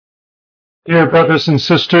Dear brothers and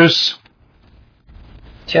sisters,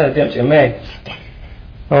 亲爱的弟兄姐妹，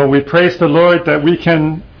 we praise the Lord that we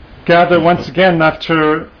can gather once again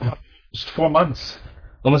after 4 months.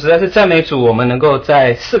 我们实在是赞美主，我们能够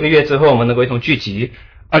在4个月之后，我们能够一同聚集。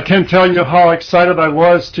I can't tell you how excited I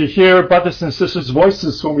was to hear brothers and sisters'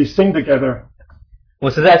 voices when we sing together. 我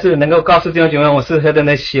实在是能够告诉弟兄姐妹，我是何等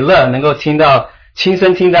的喜乐，能够亲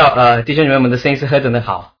身听到弟兄姐妹们的声音是何等的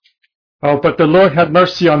好。But the Lord had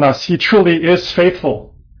mercy on us. He truly is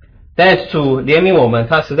faithful. 但主怜悯我们，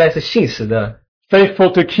他实在是信实的，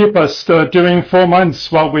 Faithful to keep us during 4 months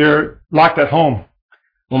while we're locked at home.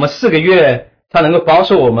 我们4个月，他能够保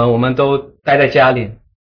守我们，我们都待在家里。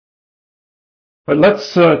 But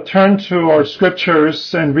let's turn to our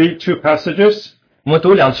scriptures and read 2 passages. 我们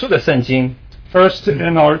读2处的圣经。 First,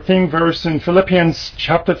 in our theme verse in Philippians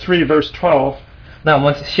chapter 3, verse 12. 那我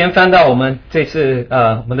们先翻到我们这次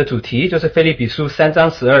我们的主题，就是腓立比书3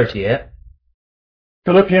章12节。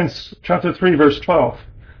 Philippians chapter 3, verse 12.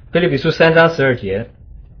 腓立比书3章12节。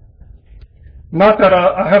 Not that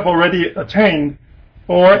I have already attained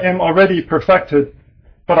or am already perfected,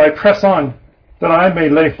 but I press on, that I may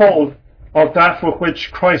lay hold of that for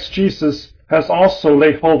which Christ Jesus has also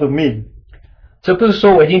laid hold of me. 这不是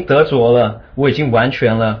说我已经得着了，我已经完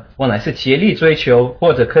全了，我乃是竭力追求，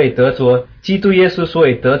或者可以得着基督耶稣所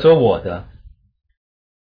以得着我的。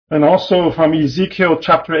 And also from Ezekiel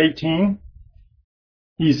chapter 18.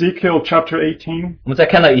 Ezekiel chapter 18, 我们再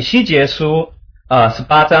看到以西结书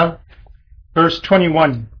18章 verse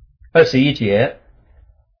 21. 21节。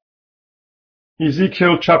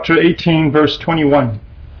 Ezekiel chapter 18, verse 21.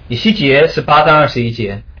 以西结18章21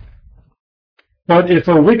节。 But if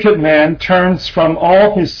a wicked man turns from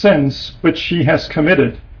all his sins which he has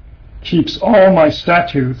committed, keeps all my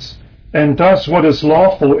statutes, and does what is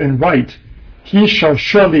lawful and right, he shall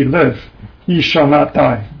surely live, he shall not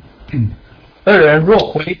die. 恶人若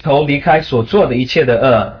回头离开所做的一切的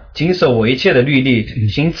恶，谨守我一切的律例，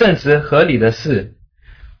行正直合理的事，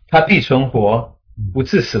他必存活，不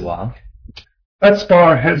致死亡。 Let's bow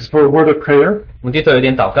our heads for a word of prayer. 我们低头有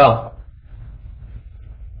点祷告。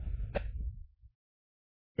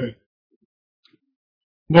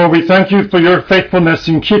 Lord, we thank you for your faithfulness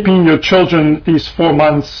in keeping your children these 4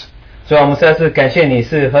 months. 所以我们实在是感谢你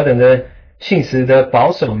是何等的信实的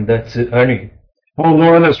保守你的儿女。 Oh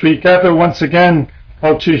Lord, as we gather once again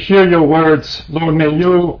to hear your words, Lord,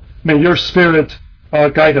 may your Spirit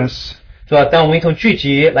guide us. 是吧？当我们一同聚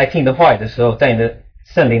集来听你的话语的时候，在你的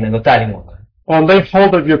圣灵能够带领我们。 Oh, lay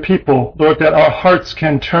hold of your people, Lord, that our hearts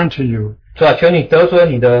can turn to you. 是吧？求你得着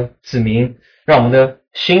你的子民，让我们的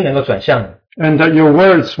心能够转向你。 And that your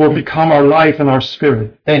words will become our life and our spirit.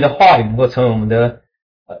 让你的话语能够成为我们的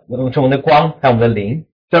成为我们的光，还有我们的灵。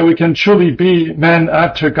 That we can truly be men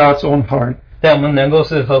after God's own heart. 让我们能够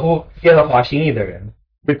是合乎耶和华心意的人。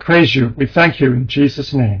 We praise you. We thank you in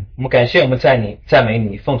Jesus' name. 我们感谢我们赞美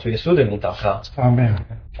你，奉主耶稣的名祷告。 Amen.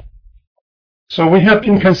 So we have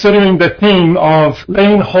been considering the theme of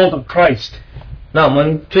laying hold of Christ. 那我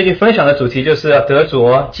们最近分享的主题就是要得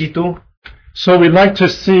着基督。 So we'd like to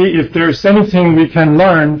see if there's anything we can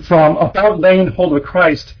learn about laying hold of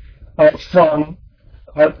Christ from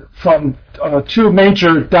 2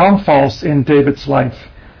 major downfalls in David's life.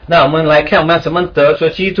 那我们来看，我们要怎么得着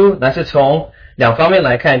基督？那是从2方面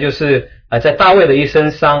来看，就是在大卫的一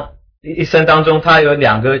生当中，他有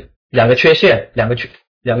两个缺陷，两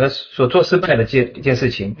个所做失败的一件事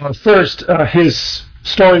情。First, his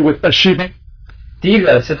story with Bathsheba. 第一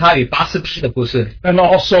个是他与巴斯巴的故事， And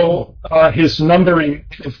also his numbering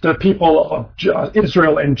of the people of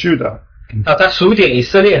Israel and Judah. 他数点以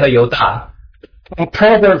色列和犹大。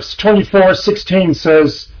 Proverbs 24:16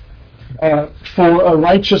 says, For a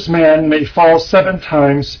righteous man may fall 7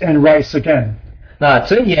 times and rise again. 那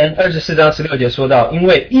箴言24章16节说到，因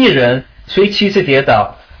为义人虽7次跌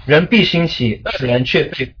倒，人必兴起；恶人却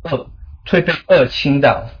被恶倾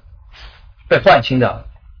倒，被患倾倒，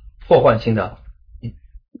祸患倾倒。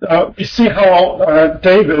We see how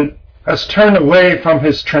David has turned away from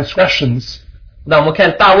his transgressions. 那我们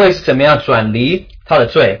看大卫是怎么样转离他的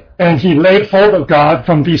罪， And he laid hold of God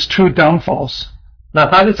from these 2 downfalls. 那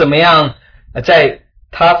他是怎么样在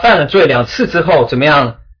他犯了罪2次之后，怎么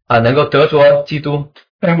样能够得着基督？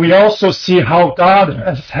 And we also see how God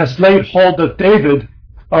has laid hold of David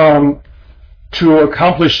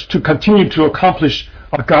to continue to accomplish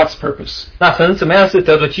God's purpose. 那神怎么样是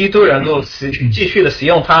得着基督，能够继续的使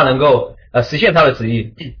用他，能够实现他的旨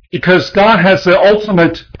意？ Because God has the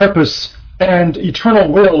ultimate purpose and eternal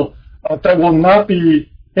will that will not be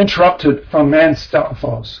interrupted from man's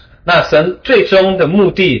downfalls. 那神最终的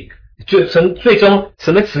目的，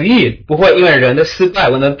神的旨意不会因为人的失败、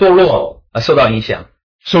人的堕落受到影响。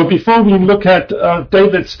So before we look at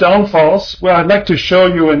David's downfalls, well, I'd like to show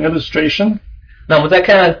you an illustration. 那我们在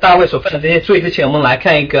看大卫所犯的这些罪之前，我们来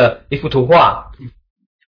看一幅图画。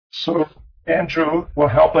So Andrew will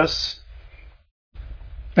help us.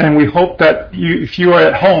 And we hope that if you are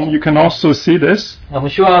at home, you can also see this. 我们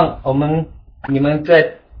希望你们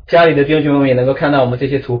在家里的弟兄姐妹们也能够看到我们这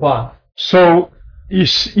些图画。So you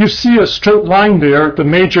see a straight line there, the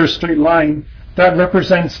major straight line, that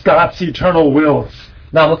represents God's eternal will.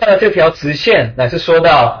 那我们看到这条直线，乃是说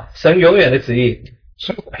到神永远的旨意。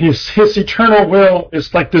So his eternal will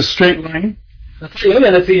is like this straight line. 那他永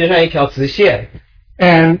远的旨意就像一条直线。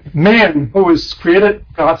And man, who is created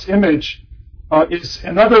God's image, is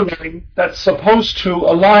another line that's supposed to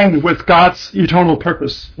align with God's eternal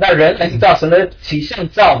purpose. 那人乃是照神的形象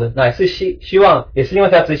造的，乃是希望也是因为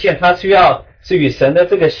它直线，它需要是与神的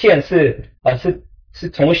这个线是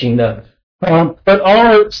同行的。But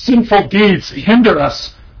our sinful deeds hinder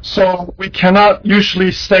us, so we cannot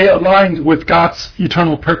usually stay aligned with God's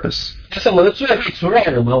eternal purpose. 但是我们的罪会阻扰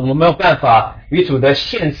我们没有办法与主的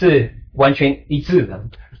线是完全一致的。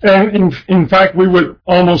And in fact, we would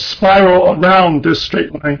almost spiral around this straight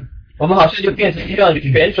line. 我们好像就变成一样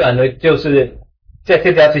旋转的，就是在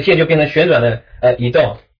这条直线就变成旋转的移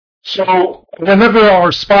动。So whenever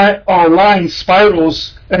our line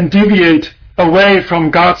spirals and deviate away from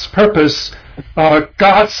God's purpose,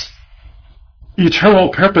 God's eternal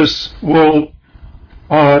purpose will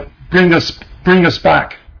bring us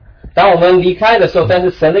back. 当我们离开的时候，但是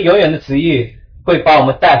神的永远的旨意会把我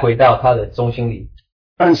们带回到他的中心里。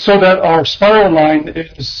And so that our spiral line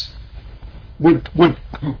would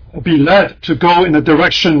be led to go in the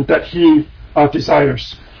direction that He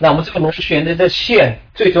desires. 那我们这个螺旋的线，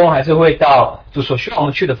最终还是会到主所需要我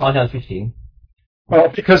们去的方向去行。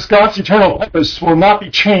Because God's eternal purpose will not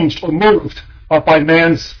be changed or moved by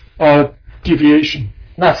man's deviation.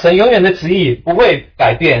 那神永远的旨意不会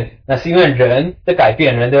改变，那是因为人的改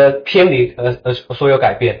变，人的偏离而所有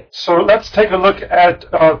改变。So let's take a look at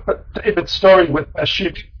David's story with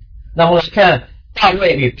Bathsheba. 那我们来看大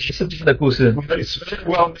卫与拔示巴的故事。It's very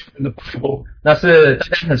well known in the Bible. 那是大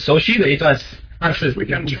家很熟悉的一段故事。We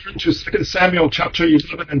can turn to 2 Samuel chapter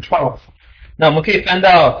 11 and 12. 那我们可以翻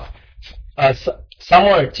到撒母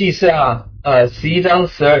耳记下11章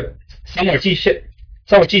12，撒母耳记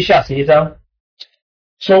下11章。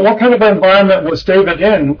So what kind of environment was David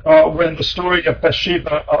in when the story of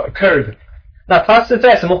Bathsheba occurred? 那他是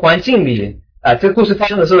在什么环境里？这个故事发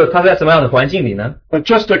生的时候，他在什么样的环境里呢？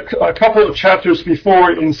 Just a couple of chapters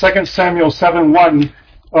before, in 2 Samuel 7:1,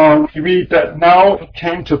 we read that now it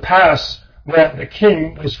came to pass that the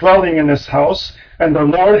king was dwelling in his house, and the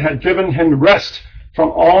Lord had given him rest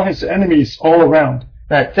from all his enemies all around.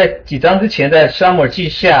 那在几章之前，在撒母耳记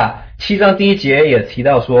下7章第1节也提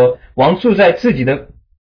到说，王住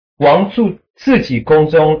自己宫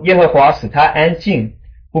中，耶和华使他安静，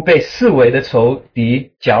不被四围的仇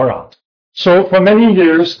敌搅扰。So for many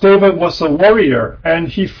years, David was a warrior, and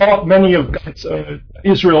he fought many of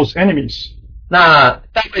Israel's enemies. 那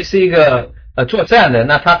大卫是一个作战的，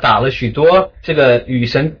那他打了许多这个与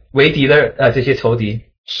神为敌的这些仇敌。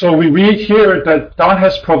So we read here that God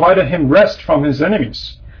has provided him rest from his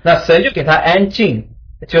enemies. 那神就给他安静，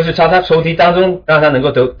就是从他仇敌当中让他能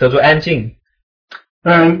够得着安静。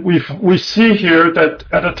And we see here that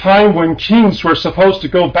at a time when kings were supposed to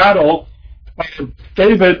go battle,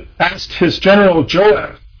 David asked his general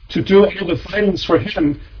Joab to do all the fighting for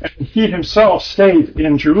him, and he himself stayed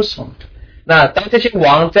in Jerusalem. 那当这些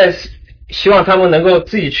王在希望他们能够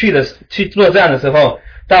自己去作战的时候，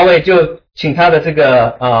大卫就请他的这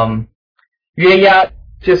个约押，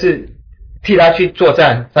就是替他去作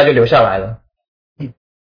战，他就留下来了。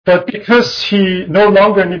But because he no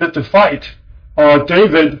longer needed to fight,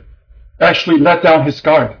 David actually let down his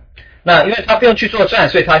guard. 那因为他不用去作战，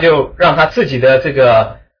所以他就让他自己的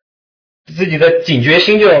警觉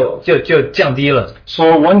心就降低了。So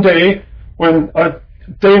one day, when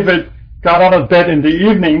David got out of bed in the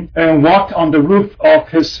evening and walked on the roof of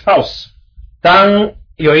his house. 当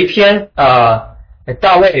有一天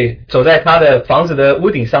大卫走在他的房子的屋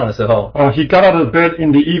顶上的时候， he got out of bed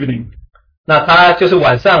in the evening. 那他就是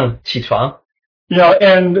晚上起床。Yeah,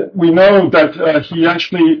 and we know that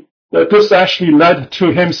this actually led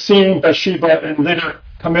to him seeing Bathsheba and later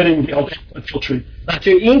committing the adultery. 那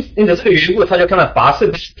就因着这个缘故，他就看到拔示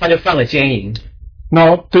巴，他就犯了奸淫。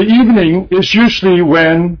Now, the evening is usually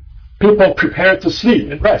when people prepare to sleep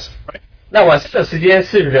and rest, right? 那晚上的时间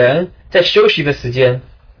是人在休息的时间。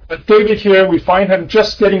But David here, we find him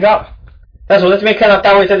just getting up. 但是我在这边看到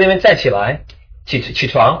大卫在这边站起来，起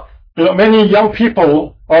床。Many young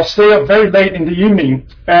people stay up very late in the evening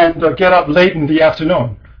and get up late in the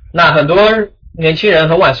afternoon. 那很多年轻人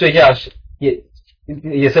很晚睡觉，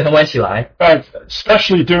也是很晚起来。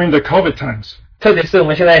Especially during the COVID times. 特别是我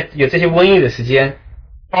们现在有这些瘟疫的时间。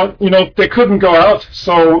They couldn't go out,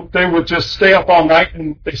 so they would just stay up all night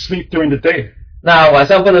and they sleep during the day. 那晚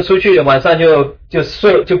上不能出去，晚上就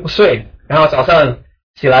不睡，然后早上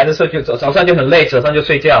起来的时候早上就很累，早上就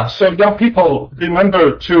睡觉。So young people,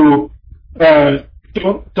 remember to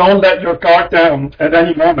don't let your guard down at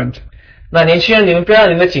any moment. 那年轻人，你们不要让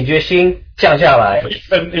你们的警觉心降下来。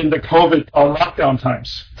Even in the COVID lockdown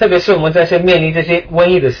times. 特别是我们在面临这些瘟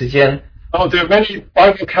疫的时间。There are many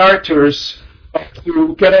Bible characters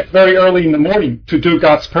who get up very early in the morning to do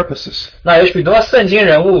God's purposes. 那有许多圣经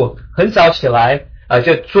人物很早起来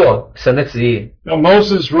就做神的旨意。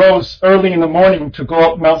Moses rose early in the morning to go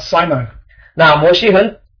up Mount Sinai. 那摩西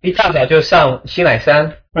一大早就上西乃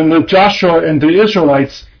山。When Joshua and the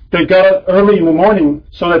Israelites, they got up early in the morning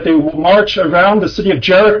so that they will march around the city of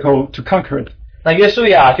Jericho to conquer it. 那约书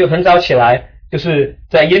亚就很早起来，就是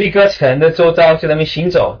在耶利哥城的周遭就在那边行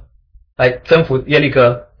走，来征服耶利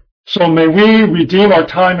哥。So may we redeem our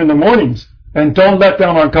time in the mornings and don't let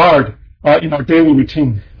down our guard in our daily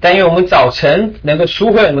routine. 但愿我们早晨能够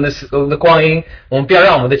赎回我们的光阴，我们不要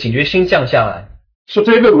让我们的警觉心降下来。So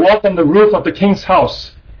David walked on the roof of the king's house.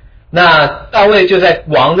 那大卫就在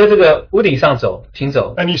王的这个屋顶上行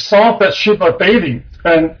走。And he saw Bathsheba bathing,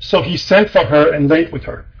 and so he sent for her and laid with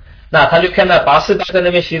her. 那他就看到拔示巴在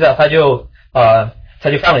那边洗澡，他就犯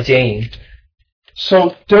了奸淫。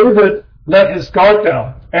So David let his guard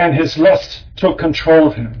down, and his lust took control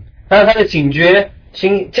of him. 让他的警觉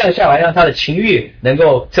心降下来，让他的情欲能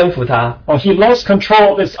够征服他。He lost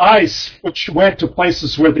control of his eyes, which went to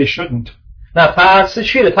places where they shouldn't. 那他失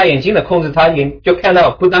去了他眼睛的控制，他就看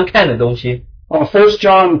到不当看的东西。1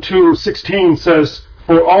 John 2:16 says,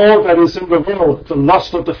 "For all that is in the world, the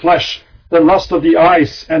lust of the flesh, the lust of the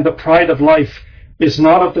eyes, and the pride of life, is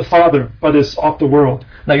not of the Father, but is of the world."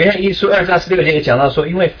 那约翰一书2章16节也讲到说，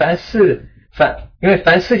因为凡世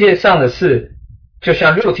界上的事，就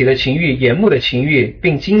像肉体的情欲、眼目的情欲，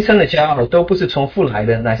并今生的骄傲，都不是从父来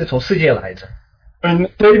的，乃是从世界来的。And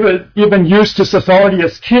David even used his authority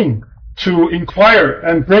as king to inquire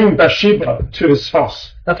and bring Bathsheba to his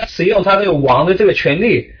house. 那他使用他这个王的这个权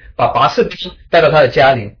力，把拔示巴带到他的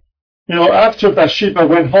家里。After Bathsheba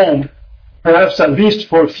went home, perhaps at least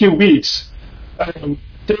for a few weeks,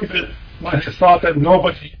 David might have thought that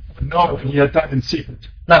nobody would know what he had done in secret.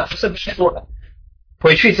 那拔示巴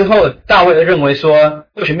回去之后，大卫认为说，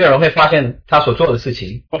或许没有人会发现他所做的事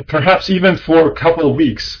情。But perhaps even for a couple of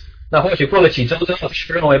weeks. 那或许过了几周之后，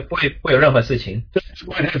认为不会有任何事情。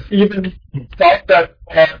Might have even thought that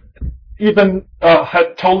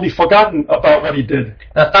had totally forgotten about what he did.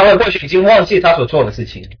 那大卫或许已经忘记他所做的事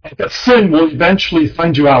情。That sin will eventually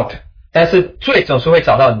find you out. 但是罪总是会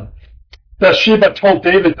找到你。Bathsheba told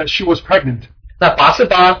David that she was pregnant. 那拔示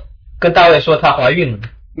巴跟大卫说她怀孕了。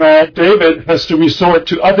Now David has to resort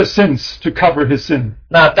to other sins to cover his sin.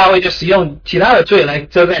 那大卫就使用其他的罪来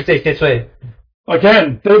遮盖这些罪。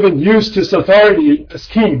Again, David used his authority as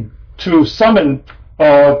king to summon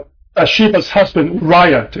Bathsheba's husband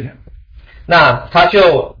Uriah to him. 那他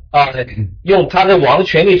就用他的王的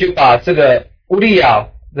权力，就把这个乌利亚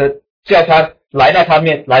叫他来到他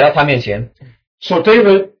面前。So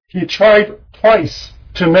David, he tried twice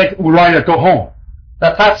to make Uriah go home. 那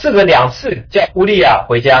他试了2次叫乌利亚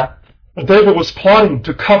回家。But David was plotting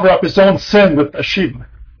to cover up his own sin with Bathsheba.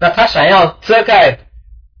 那他想要遮盖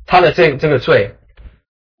他的这个罪。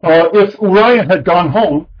If Uriah had gone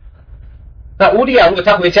home, 那乌利亚如果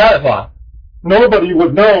他回家的话， nobody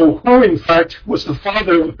would know who in fact was the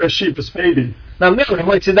father of Bathsheba's baby. 那没有人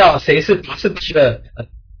会知道谁是拔示巴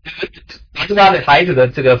的孩子的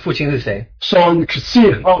这个父亲是谁。So you could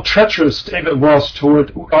see how treacherous David was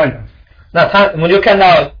toward Uriah. 那我们就看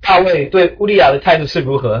到大卫对乌利亚的态度是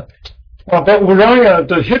如何。But Uriah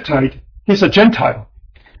the Hittite, he's a Gentile.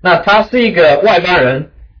 那他是一个外邦人。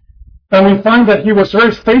And we find that he was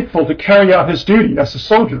very faithful to carry out his duty as a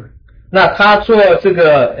soldier. 那他做这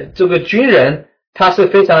个军人，他是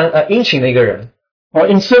非常殷勤的一个人。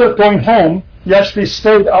Instead of going home, he actually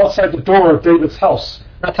stayed outside the door of David's house.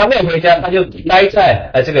 那他没有回家，他就待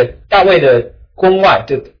在这个大卫的宫外。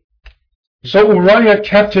So Uriah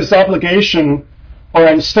kept his obligation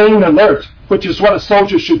on staying alert, which is what a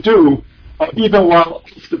soldier should do, even while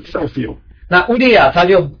off the battlefield. 那乌利亚他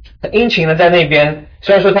就很殷勤的在那边，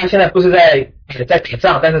虽然说他现在不是在打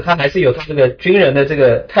仗，但是他还是有他这个军人的这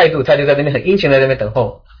个态度，他就在那边很殷勤的在那边等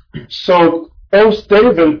候。So both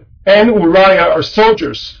David and Uriah are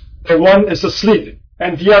soldiers. The one is asleep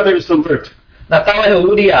and the other is alert. 那大卫和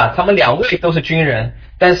乌利亚他们两位都是军人，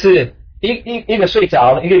但是一个睡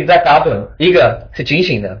着了，一个在打盹，一个是警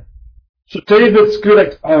醒的。So Uriah's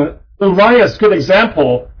good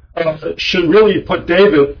example should really put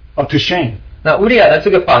David to shame. 那乌利亚的这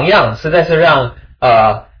个榜样实在是让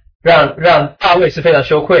大卫是非常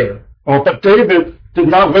羞愧的。But David did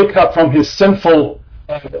not wake up from his sinful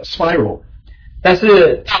spiral. 但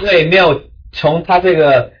是大卫没有从他这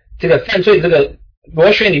个犯罪这个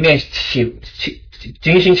螺旋里面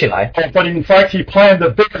警醒起来。But in fact, he planned a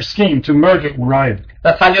bigger scheme to murder Uriah.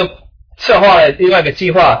 那他就策划了另外一个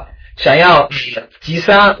计划，想要击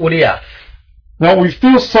杀乌利亚。Now we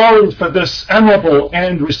feel sorry for this admirable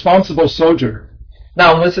and responsible soldier.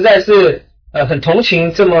 那我们实在是很同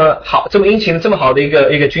情这么殷勤这么好的一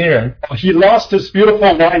个军人。He lost his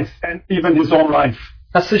beautiful wife and even his own life.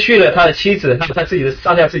 他失去了他的妻子，还有他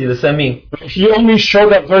丧掉自己的生命。He only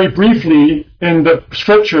showed up very briefly in the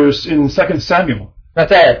scriptures in 2 Samuel. 那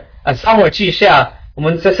在撒母耳记下，我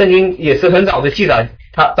们在圣经也是很早的记载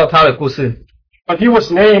他的故事。But he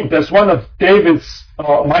was named as one of David's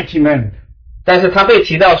mighty men. 但是他被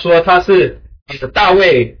提到说他是大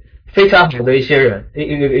卫非常好的一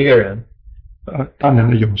个人，大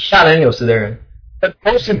能有时的人。But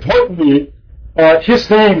most importantly, his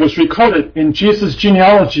name was recorded in Jesus'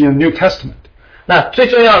 genealogy in the New Testament. 那最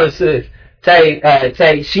重要的是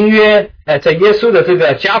在新约在耶稣的这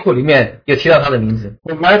个家谱里面有提到他的名字。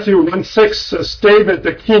When Matthew 1:6 says David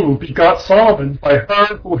the king begot Solomon by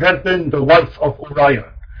her who had been the wife of Uriah.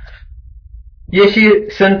 耶西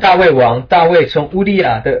生大卫王，大卫从乌利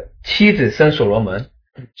亚的妻子生所罗门。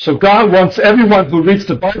So God wants everyone who reads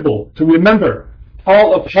the Bible to remember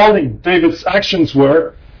how appalling David's actions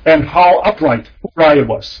were and how upright Uriah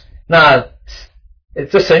was. 那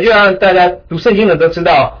这神就让大家读圣经的都知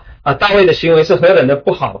道大卫的行为是何等的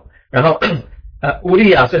不好，然后乌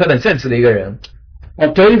利亚是何等正直的一个人。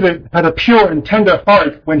Well, David had a pure and tender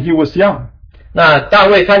heart when he was young. 那大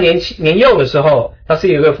卫他年幼的时候，他是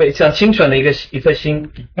有一个非常清纯的一颗心。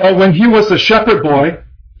When he was a shepherd boy,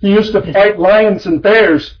 he used to fight lions and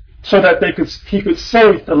bears so that he could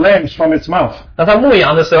save the lambs from its mouth. 那他牧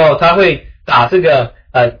羊的时候，他会打这个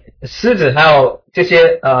狮子，还有这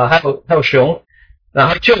些还有熊，然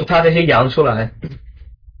后救他这些羊出来。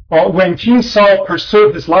When King Saul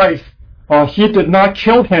pursued his life, he did not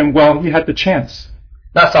kill him while he had the chance.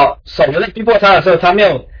 那扫罗在逼迫他的时候，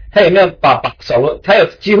他也没有把扫罗，他有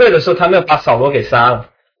机会的时候，他没有把扫罗给杀了。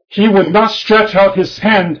He would not stretch out his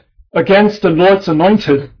hand against the Lord's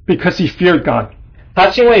anointed because he feared God. 他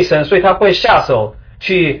敬畏神，所以他会下手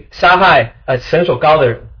去杀害神所膏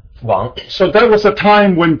的王。So that was a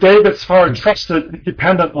time when David's heart trusted and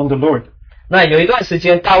depended on the Lord. 那有一段时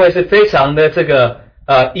间，大卫是非常的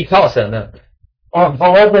依靠神的。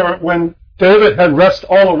However, when David had rest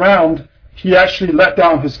all around, he actually let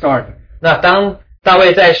down his guard. 那当大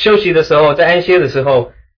卫在休息的时候，在安歇的时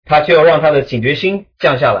候，他就让他的警觉心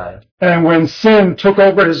降下来。And when sin took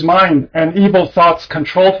over his mind and evil thoughts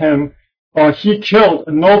controlled him, he killed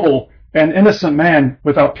a noble and innocent man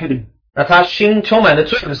without pity. 那他心充满了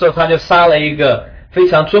罪的时候，他就杀了一个非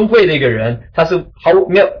常尊贵的一个人，他是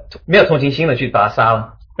没有同情心的去把他杀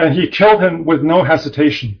了。And he killed him with no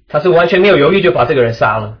hesitation. 他是完全没有犹豫就把这个人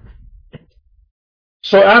杀了。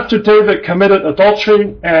So after David committed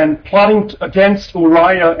adultery and plotting against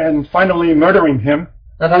Uriah and finally murdering him,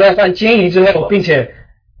 那他在犯奸淫之后，并且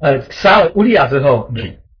杀了乌利亚之后，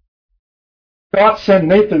 God sent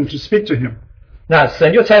Nathan to speak to him. 那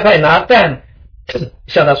神就差派拿但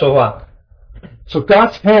向他说话。So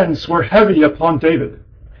God's hands were heavy upon David.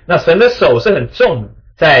 那神的手是很重的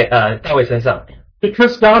在大卫身上。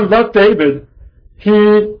Because God loved David,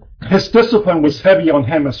 his discipline was heavy on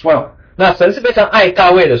him as well. 那神是非常爱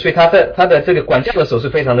大卫的，所以他的这个管教的手是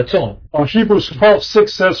非常的重。Hebrews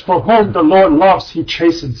 12:6 says, "For whom the Lord loves, He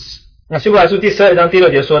chastens." 那希伯来书第12章第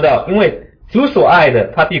6节说到，因为主所爱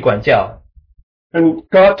的，他必管教。And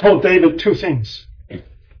God told David two things.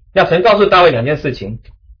 那神告诉大卫两件事情。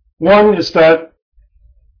One is that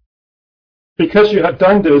because you have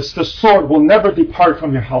done this, the sword will never depart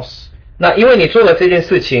from your house. 那因为你做了这件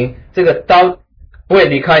事情，这个刀不会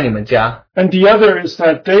离开你们家。And the other is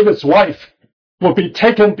that David's wife will be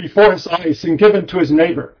taken before his eyes and given to his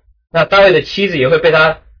neighbor. 那大卫的妻子也会被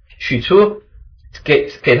他取出，给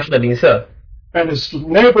他的邻舍。And his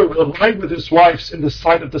neighbor will lie with his wives in the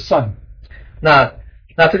sight of the sun. 那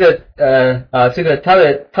这个这个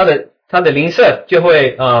他的邻舍就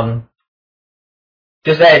会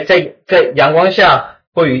就是在阳光下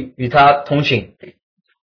会与他同寝。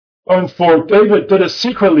And for David did it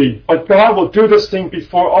secretly, but God will do this thing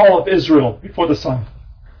before all of Israel, before the sun.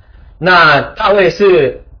 那大卫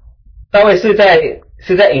是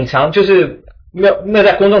在隐藏，就是没有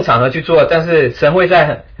在公众场合去做，但是神会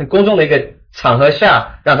在很公众的一个场合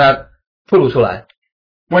下让他暴露出来。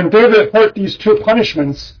When David heard these two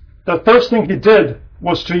punishments, the first thing he did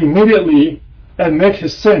was to immediately admit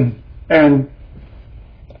his sin and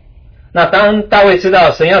那当大卫知道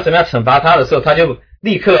神要怎么样惩罚他的时候，他就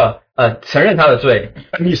立刻承认他的罪。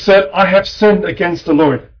and he said, I have sinned against the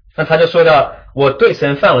Lord. 那他就说到，我对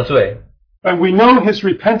神犯了罪。And we know his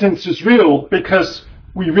repentance is real because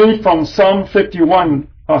we read from Psalm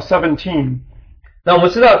 51:17. 那我们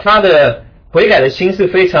知道他的悔改的心是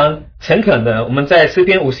非常诚恳的。我们在诗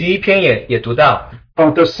篇51篇也读到。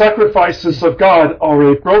The sacrifices of God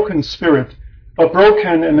are a broken spirit, a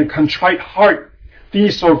broken and a contrite heart.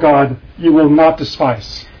 These, O God, you will not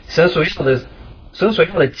despise. 神所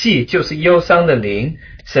要的祭就是忧伤的灵，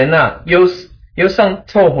神啊，忧伤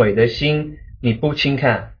痛悔的心，你不轻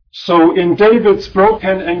看。So in David's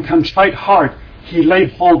broken and contrite heart, he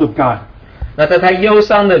laid hold of God. 那在他忧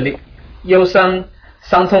伤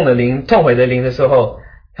伤痛的灵、痛悔的灵的时候，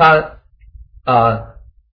他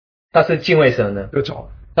是敬畏神的，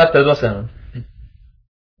他得着神。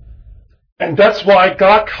And that's why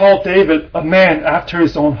God called David a man after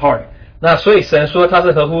his own heart. 那所以神说他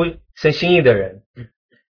是合乎神心意的人。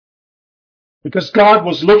Because God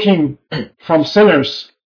was looking from sinners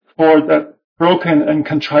for that broken and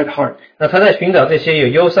contrite heart. 那他在寻找这些有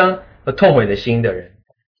忧伤和痛悔的心的人。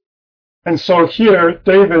And so here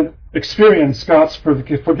David experienced God's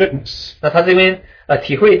forgiveness. 那他这边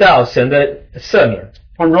体会到神的赦免。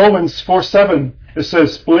From Romans 4:7 it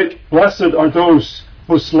says, Blessed are those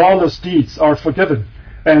whose lawless deeds are forgiven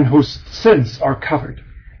and whose sins are covered.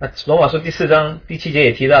 那罗马书第4章第7节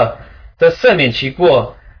也提到，这赦免其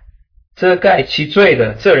过、遮盖其罪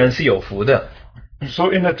的，这人是有福的。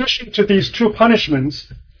So in addition to these two punishments,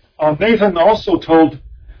 Nathan also told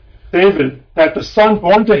David that the son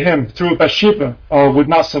born to him through Bathsheba would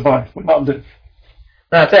not survive, would not live.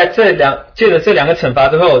 那在借着这两个惩罚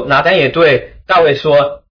之后，拿单也对大卫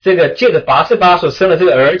说，这个借着拔示巴所生的这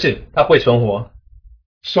个儿子，他不会存活。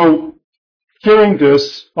So hearing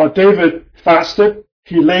this, David fasted.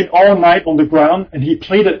 He laid all night on the ground and he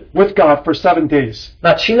pleaded with God for 7 days.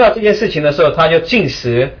 那听到这件事情的时候，他就禁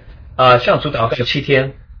食向主祷告7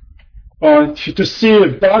天。To see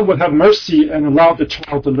if God would have mercy and allow the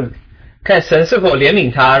child to live. 看神是否怜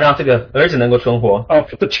悯他，让这个儿子能够存活。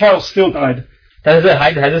The child still died. 但是这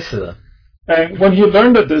孩子还是死了。And when he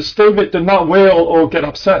learned of this, David did not wail or get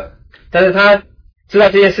upset. 但是他知道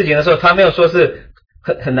这件事情的时候，他没有说是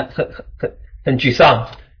很沮丧。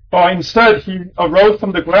Instead, he arose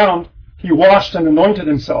from the ground, he washed and anointed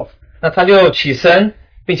himself. 那他就起身，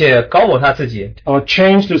并且膏抹他自己。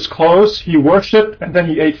Changed his clothes, he worshipped, and then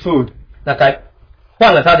he ate food. 那他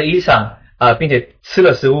换了他的衣裳并且吃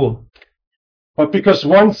了食物。Because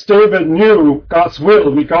once David knew God's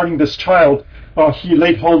will regarding this child, he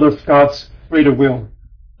laid hold of God's greater will.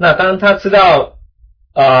 那当他知道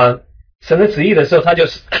神的旨意的时候，他就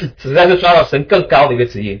实在是抓到神更高的一个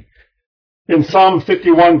旨意。In Psalm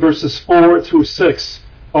 51 verses 4 through 6,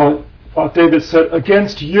 David said,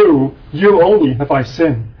 Against you, you only have I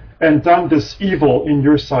sinned, and done this evil in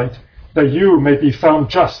your sight, that you may be found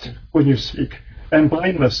just when you speak, and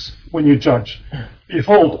blameless when you judge.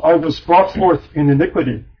 Behold, I was brought forth in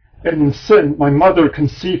iniquity, and in sin my mother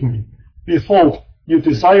conceived me. Behold, you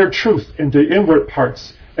desire truth in the inward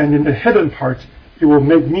parts, and in the hidden part you will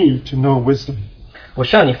make me to know wisdom. 我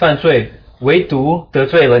向你犯罪，唯独得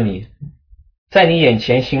罪了你。在你眼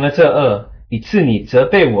前行了这恶，以致你责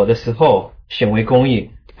备我的时候显为公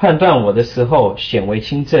义，判断我的时候显为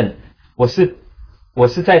清正。我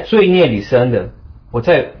是在罪孽里生的，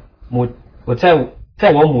在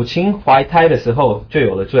我母亲怀胎的时候就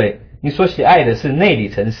有了罪。你所喜爱的是内里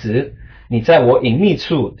诚实，你在我隐秘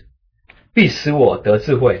处必使我得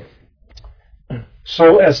智慧。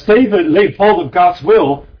So as David laid hold of God's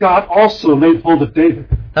will, God also laid hold of David.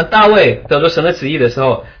 当大卫得着神的旨意的时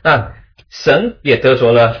候，那神也得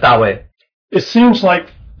着了大卫。It seems like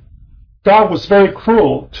God was very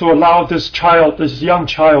cruel to allow this young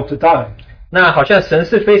child to die. 那好像神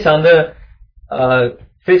是非常的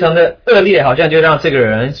恶劣，好像就让这个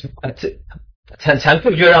人很残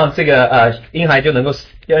酷，就让这个婴孩就能够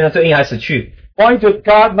要让这个婴孩死去。Why did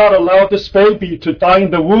God not allow this baby to die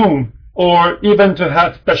in the womb, or even to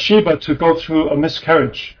have Bathsheba to go through a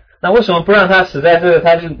miscarriage? 那为什么不让他死在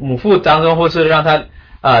他的母腹当中，或是让他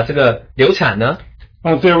这个流产呢？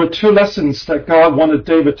 There were 2 lessons that God wanted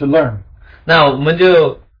David to learn. 那我们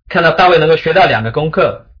就看到大卫能够学到2个功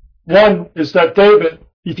课。One is that David,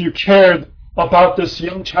 if you cared about this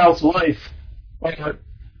young child's life,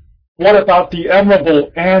 what about the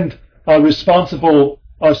admirable and responsible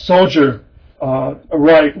soldier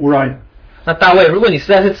Uriah? 那大卫，如果你实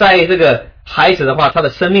在是在意这个孩子的话，他的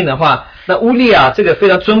生命的话，那乌利亚这个非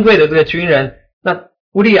常尊贵的这个军人，那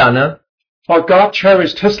乌利亚呢？ God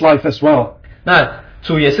cherished his life as well. 那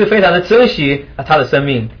主也是非常的珍惜他的生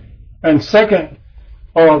命。And second,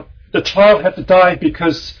 the child had to die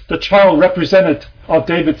because the child represented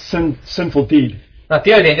David's sinful deed. 那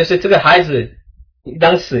第二点就是这个孩子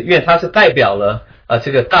当死，因为他是代表了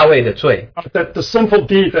这个大卫的罪。That the sinful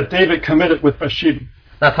deed that David committed with Bathsheba.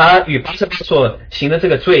 那他与拔示巴所行的这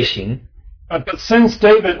个罪行。But since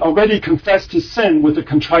David already confessed his sin with a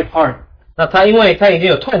contrite heart. 那他因为他已经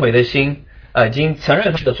有痛悔的心，已经承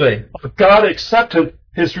认他的罪。God accepted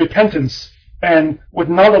his repentance and would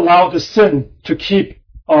not allow the sin to keep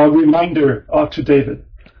a reminder to David.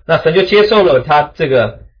 那神就接受了他这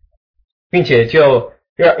个，并且就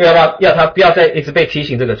要他不要再一直被提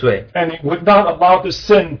醒这个罪。And he would not allow the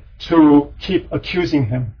sin to keep accusing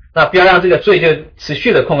him. 那不要让这个罪就持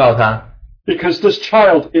续的控告他。Because this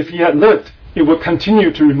child, if he had lived, it would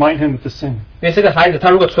continue to remind him of the sin. 因为这个孩子他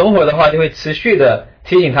如果存活的话，就会持续的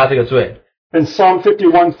提醒他这个罪。And Psalm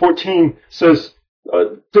 51:14 says,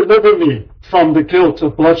 Deliver me from the guilt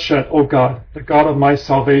of bloodshed, O God, the God of my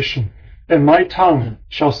salvation, and my tongue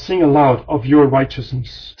shall sing aloud of your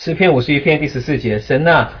righteousness. 诗篇51篇第14节，神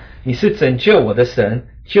啊，你是拯救我的神，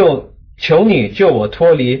求你救我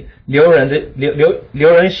脱离流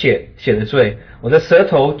人血的罪，我的舌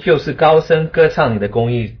头就是高声歌唱你的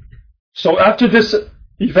公义。So after this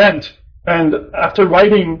event, and after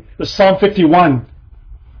writing the Psalm 51,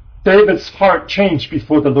 David's heart changed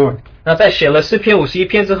before the Lord. 那在写了诗篇51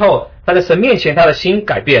篇之后，他在神面前他的心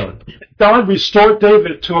改变了。God restored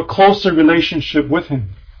David to a closer relationship with him.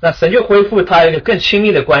 那神就恢复他一个更亲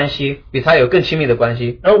密的关系，与他有更亲密的关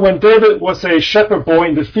系。When David was a shepherd boy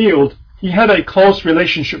in the field, he had a close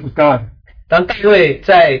relationship with God. 当大卫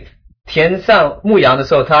在田上牧羊的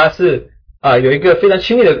时候，他是有一个非常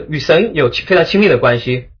亲密的与神有非常亲密的关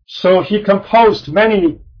系。So he composed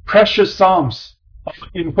many precious psalms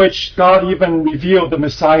in which God even revealed the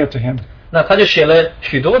Messiah to him. 那他就写了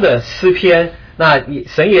许多的诗篇，那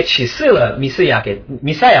神也启示了弥赛亚给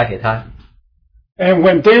他。And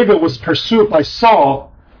when David was pursued by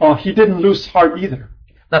Saul, he didn't lose heart either.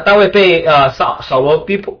 那大卫被扫罗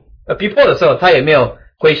逼迫的时候，他也没有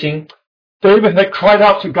灰心。David had cried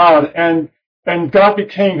out to God, and God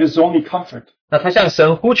became his only comfort. 那他向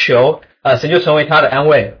神呼求，神就成为他的安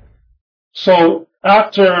慰。So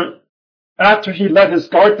after he let his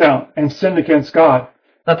guard down and sinned against God,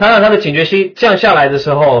 那他让他的警觉心降下来的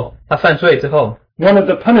时候，他犯罪之后 one of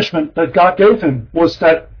the punishment that God gave him was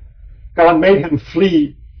that God made him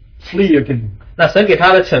flee again. 那神给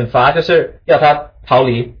他的惩罚就是要他逃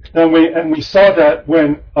离。And we saw that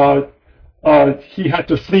when he had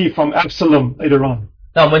to flee from Absalom later on.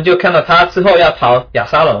 那我们就看到他之后要逃亚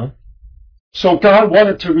撒龙。So God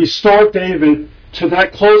wanted to restore David to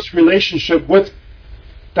that close relationship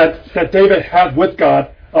that David had with God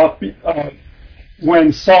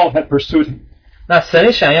when Saul had pursued him. 那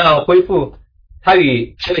神想要恢复他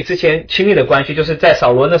与大卫之前亲密的关系，就是在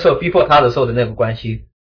扫罗那时候逼迫他的时候的那个关系。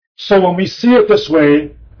So when we see it this way,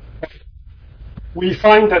 we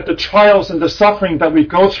find that the trials and the suffering that we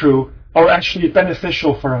go through are actually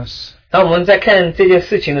beneficial for us. 当我们在看这件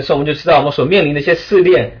事情的时候，我们就知道我们所面临的一些试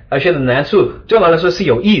炼，而且的难处，对我们来说是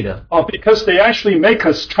有益的。Because they actually make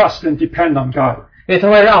us trust and depend on God. 因为它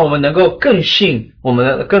会让我们能够更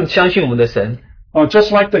相信我们的神。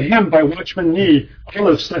Just like the hymn by Watchman Nee,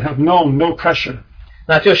 Olives that have known no pressure.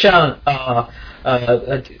 那就像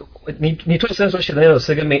尼托生所写的那首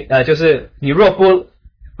诗歌，就是你若不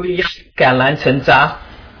压橄榄成渣。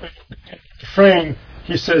Frame,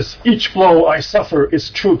 he says, each blow I suffer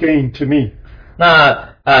is true gain to me.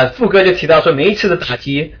 那副歌就提到说，每一次的打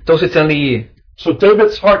击都是真利益。So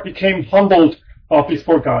David's heart became humbled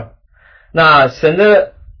before God. 那神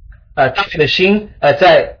的大卫的心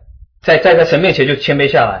在神面前就谦卑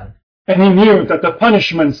下来。And he knew that the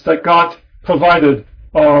punishments that God provided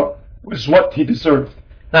was what he deserved.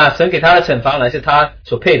 那神给他的惩罚乃是他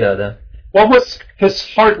所配得的。What was his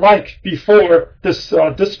heart like before this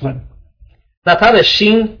discipline? 那他的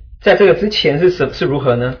心在这个之前是如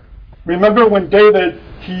何呢？ Remember when David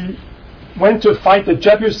he went to fight the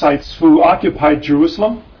Jebusites who occupied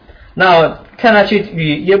Jerusalem? 那看他去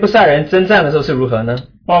与耶布撒人征战的时候是如何呢？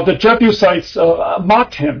 The Jebusites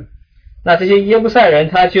mocked him. 那这些耶布撒人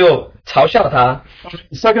他就嘲笑他。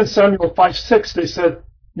In 2 Samuel 5:6 they said,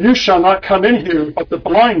 "You shall not come in here, but the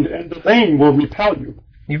blind and the lame will repel you."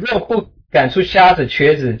 你若不赶出瞎子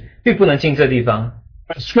瘸子，必不能进这地方。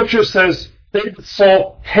And Scripture says, David's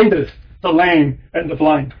soul hated the lame and the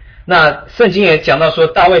blind. 那圣经也讲到说，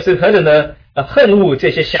大卫是何等的恨恶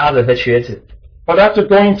这些瞎子和瘸子。But after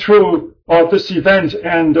going through this event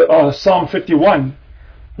and Psalm 51,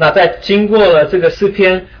 那在经过了这个诗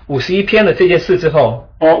篇51篇的这件事之后，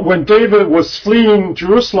 when David was fleeing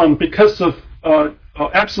Jerusalem because of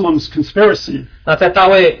Absalom's conspiracy, 那在大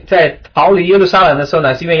卫在逃离耶路撒冷的时候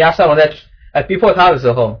呢，是因为押沙龙在逼迫他的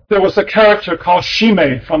时候， there was a character called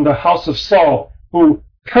Shimei from the house of Saul who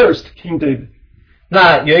cursed King David.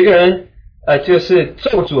 那有一个人就是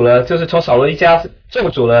咒诅了，就是从扫罗一家咒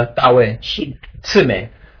诅了大卫，刺美。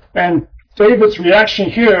And David's reaction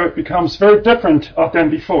here becomes very different than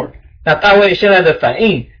before. 那大卫现在的反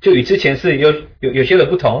应就与之前是有些的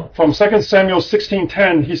不同。From 2 Samuel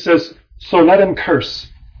 16:10, he says, "So let him curse,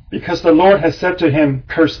 because the Lord has said to him,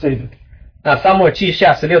 curse David." 那撒母耳记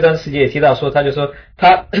下16章4节也提到说，他就说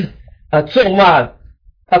他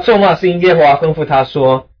咒骂是因耶和华吩咐他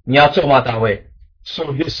说，你要咒骂大卫。So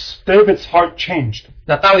David's heart changed.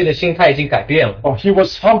 那大卫的心他已经改变了。He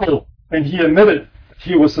was humble and he admitted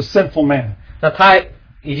he was a sinful man. 那他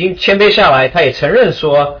已经谦卑下来，他也承认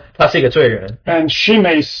说他是一个罪人。And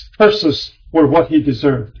Shimei's curses were what he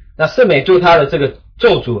deserved. 那示每对他的这个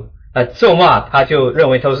咒诅咒骂，他就认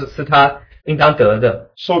为都是他应当得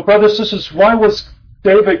的。So brothers and sisters, why was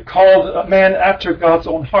David called a man after God's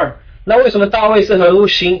own heart? 那为什么大卫是合乎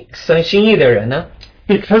神心意的人呢？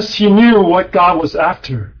 Because he knew what God was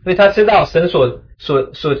after. 因为他知道神所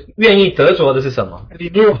愿意得着的是什么。And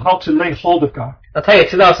he knew how to lay hold of God. 那他也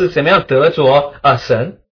知道是怎么样得着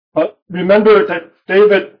神。Remember that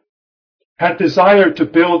David had desire to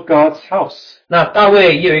build God's house. 那大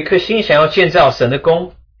卫也有一颗心想要建造神的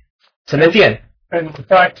宫，神的殿。And in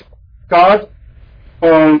fact, God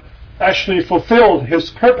actually fulfilled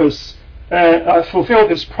his purpose, fulfilled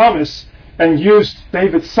his promise, and used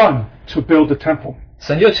David's son to build the temple.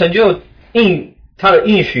 神就成就他的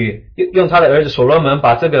应许，用他的儿子所罗门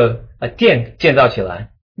把这个殿建造起来。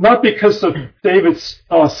Not because of David's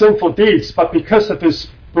sinful deeds, but because of his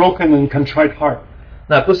broken and contrite heart.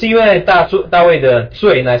 那不是因为大卫的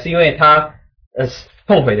罪，乃是因为他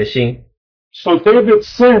痛悔的心。So David's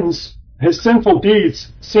sins, his sinful deeds,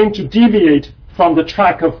 seem to deviate from the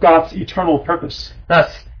track of God's eternal purpose. 那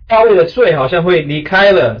大卫的罪好像会离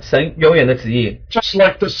开了神永远的旨意， Just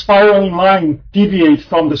like the spiraling line deviates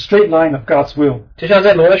from the straight line of God's will. 就像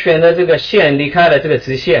在螺旋的这个线离开了这个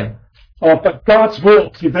直线。But God's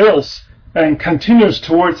will prevails and continues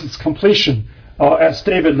towards its completion as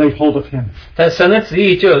David laid hold of him. 但神的旨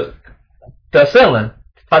意就得胜了，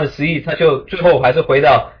他的旨意他就最后还是回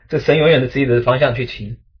到这神永远的旨意的方向去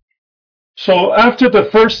行。So after the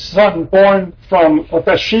first son born from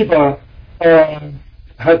Bathsheba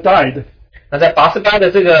had died, 那在拔示巴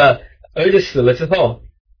的这个儿子死了之后，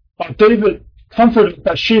 David comforted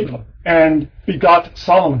Bathsheba and begot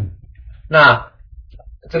Solomon. 那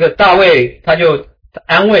这个大卫他就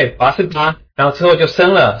安慰拔示巴，然后之后就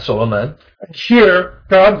生了所罗门。And here,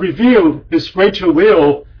 God revealed his greater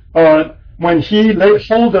will when he laid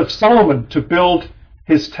hold of Solomon to build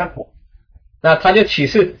his temple. 那他就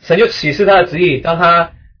神就启示他的旨意，当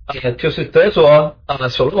他就是得着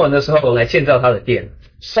所罗门的时候来建造他的殿。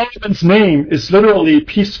Solomon's name is literally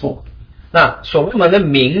peaceful. 那所罗门的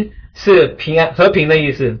名是平安和平的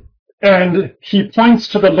意思。And he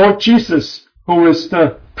points to the Lord Jesus, who is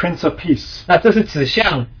the Prince of Peace. 那这是指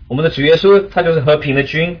向我们的主耶稣，他就是和平的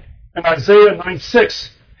君。In Isaiah 9:6,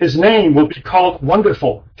 his name will be called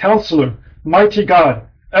Wonderful, Counselor, Mighty God,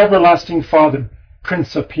 Everlasting Father,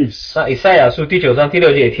 Prince of Peace. 那以赛亚书第9章第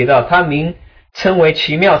6节也提到，他名称为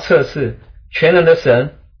奇妙测试、全能的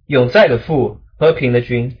神、永在的父、和平的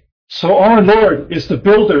君。So our Lord is the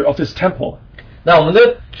builder of his temple. 那我们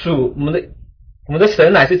的主，我们的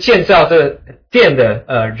神乃是建造这个殿的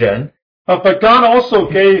人。But God also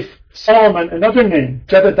gave Solomon another name,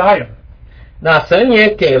 Jedediah. 那神也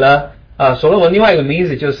给了所罗门另外一个名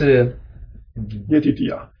字，就是耶地迪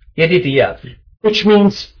亚， which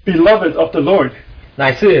means beloved of the Lord.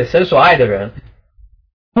 乃是神所爱的人。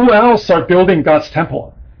Who else are building God's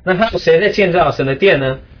temple? 那还有谁在建造神的殿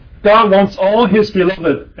呢？ God wants all his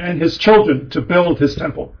beloved and his children to build his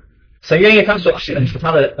temple. 神愿意他所爱的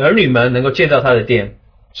他的儿女们能够建造他的殿。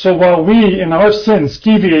So while we in our sins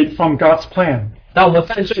deviate from God's plan, 当我们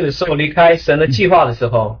犯罪的时候，离开神的计划的时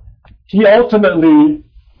候， he ultimately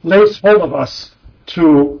lays hold of us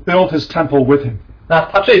to build his temple with him. 那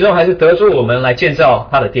他最终还是得住我们来建造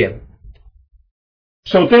他的殿。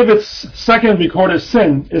So David's second recorded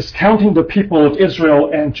sin is counting the people of Israel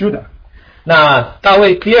and Judah. 那大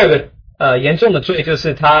卫第二个严重的罪就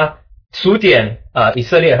是他数点以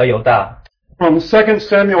色列和犹大。From 2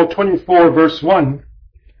 Samuel 24 verse 1,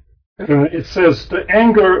 it says, The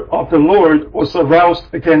anger of the Lord was aroused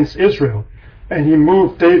against Israel, and he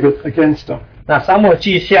moved David against them. 那撒母耳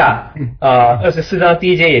记下24章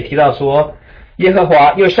第1节也提到说，耶和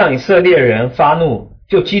华又向以色列人发怒，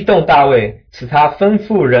就激动大卫，使他吩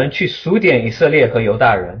咐人去数点以色列和犹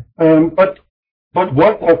大人。But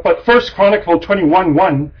 1 Chronicle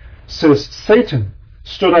 21:1 says Satan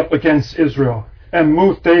stood up against Israel and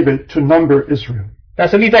moved David to number Israel. 但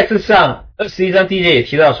是历代志上21章第1节也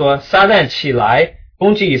提到说，撒旦起来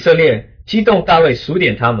攻击以色列，激动大卫数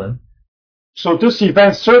点他们。So this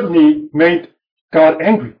event certainly made God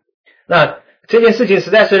angry. 那这件事情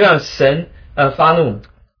实在是让神发怒。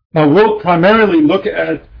Now we'll primarily look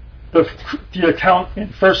at the account in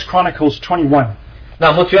 1 Chronicles 21. 那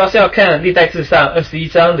我们主要是要看历代志上21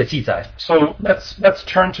章的记载。So let's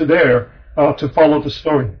turn to there to follow the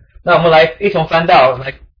story. 那我们来一同翻到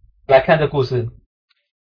来看这故事。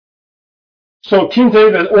So King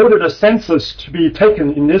David ordered a census to be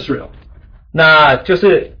taken in Israel. 那就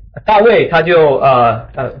是大卫他就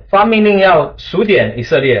发命令要数点以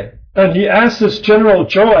色列。And he asked his general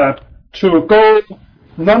Joab to go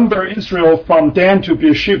number Israel from Dan to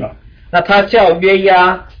Beersheba. 那他叫约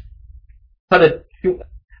押，他的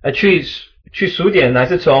去数点乃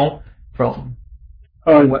是从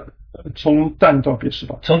从Dan到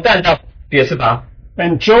Beersheba. 从但到别是吧。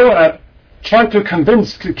And Joab tried to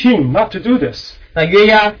convince the king not to do this. 那约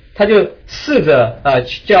押他就试着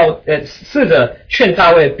劝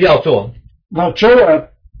大卫不要做。Now Joab,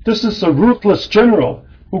 this is a ruthless general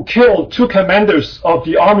who killed 2 commanders of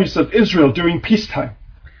the armies of Israel during peacetime.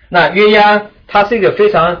 那约押他是一个非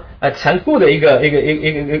常残酷的一个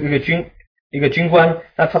军官，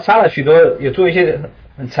那他杀了许多，有做一些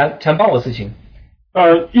很残暴的事情。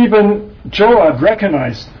Even Joab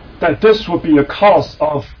recognized that this would be a cause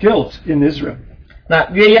of guilt in Israel. 那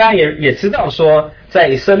约押也知道说，在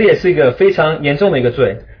以色列是一个非常严重的一个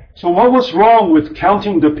罪。So what was wrong with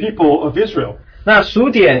counting the people of Israel? 那数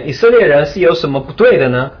点以色列人是有什么不对的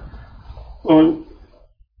呢？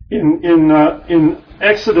 In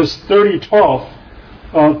Exodus 30:12,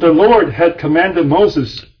 the Lord had commanded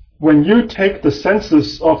Moses, when you take the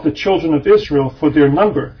census of the children of Israel for their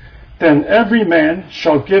number, then every man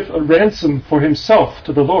shall give a ransom for himself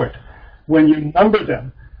to the Lord, when you number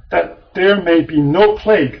them, that there may be no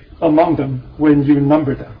plague among them when you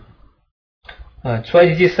number them. 出埃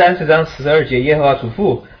及记30章12节，耶和华嘱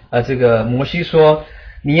咐这个摩西说，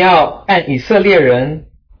你要按以色列人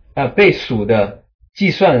被数的计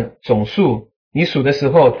算总数，你数的时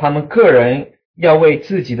候，他们个人要为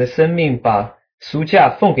自己的生命把赎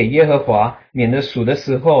价奉给耶和华，免得数的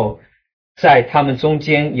时候在他们中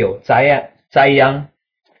间有灾殃。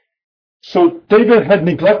So David had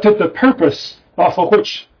neglected the purpose for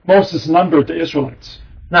which Moses numbered the Israelites.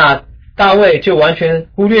 那大卫就完全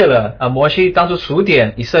忽略了摩西当初数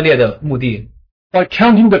点以色列的目的。By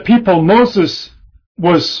counting the people, Moses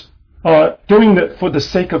was doing it for the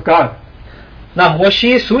sake of God. 那摩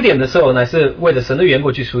西数点的时候呢，是为了神的缘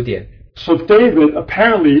故去数点。So David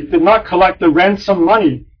apparently did not collect the ransom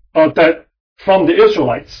money that from the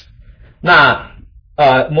Israelites. 那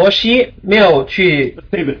摩西没有去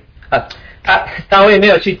David. 大卫没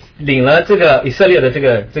有去领了这个以色列的这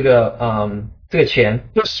个钱。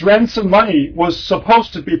This ransom money was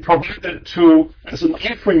supposed to be provided as an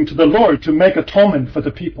offering to the Lord to make atonement for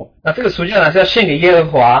the people. 那这个赎价呢是要献给耶和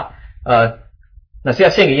华，那是要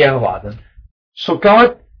献给耶和华的。So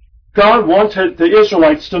God wanted the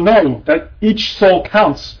Israelites to know that each soul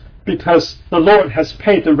counts because the Lord has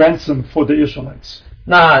paid the ransom for the Israelites.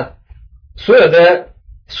 那所有的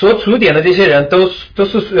所数点的这些人都是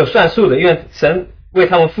有算数的，因为神为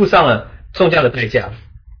他们付上了重价的代价。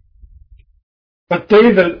But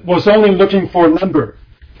David was only looking for a number.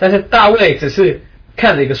 但是大卫只是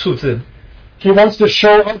看了一个数字。He wants to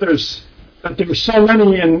show others that there are so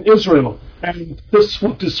many in Israel, and this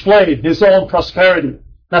will display his own prosperity.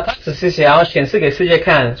 那他只是想要显示给世界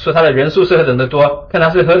看，说他的人数是何等的多，看他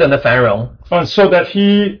是何等的繁荣。So that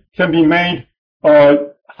he can be made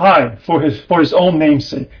high for his own name's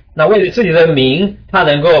sake. 那为了自己的名，他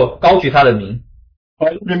能够高举他的名。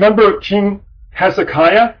Remember King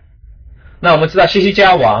Hezekiah? 那我们知道西西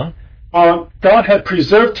家王God had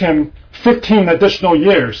preserved him 15 additional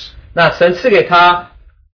years. 那神赐给他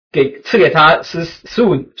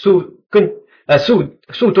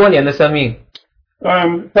15多年的生命。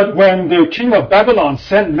But when the king of Babylon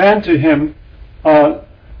sent man to him,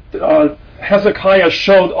 Hezekiah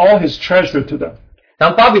showed all his treasure to them.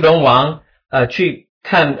 当巴比伦王去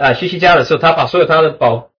看西西家的时候，他把所有他的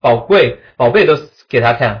宝贝都给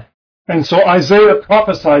他看。And so Isaiah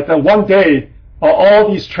prophesied that one day all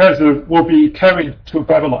these treasures will be carried to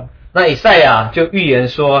Babylon. 那以赛亚就预言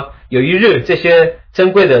说，有一日这些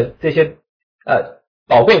珍贵的这些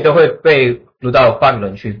宝贝都会被掳到巴比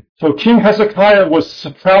伦去。So King Hezekiah was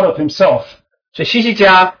proud of himself. 所以希西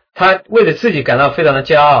家他为了自己感到非常的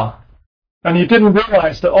骄傲， And he didn't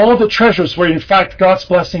realize that all the treasures were in fact God's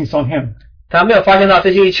blessings on him. 他没有发现到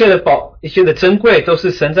这些一切的珍贵都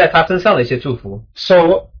是神在他身上的一些祝福。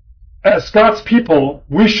So as God's people,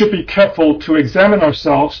 we should be careful to examine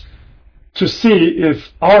ourselves to see if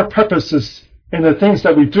our purposes in the things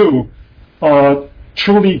that we do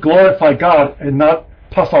truly glorify God and not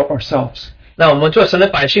puff up ourselves. 那我们做神的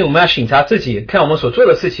百姓，我们要省察自己，看我们所做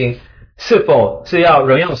的事情是否是要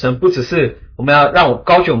荣耀神，不只是我们要让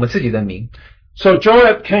高举我们自己的名。So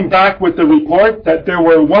Joab came back with the report that there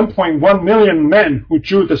were 1.1 million men who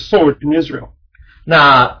drew the sword in Israel.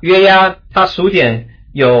 那约押他数点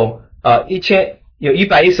有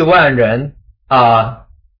110万人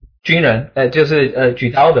军人就是举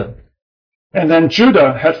刀的。And then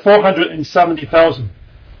Judah had 470,000.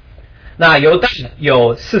 那犹大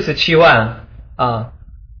有47万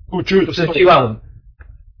who drew the 47 sword. 万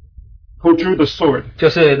Who drew the sword. 就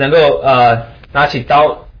是能够拿起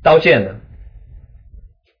刀剑的。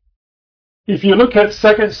If you look at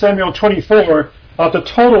 2 Samuel 24, the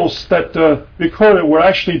totals that recorded were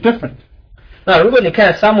actually different. 那如果你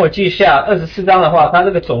看撒母耳记下24章的话，它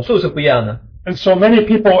这个总数是不一样的。And so many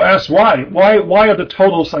people ask why. Why are the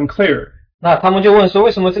totals unclear? 那他们就问说，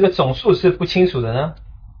为什么这个总数是不清楚的呢？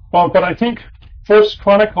 Well, but I think 1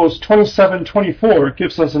 Chronicles 27:24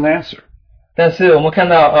 gives us an answer. 但是我们看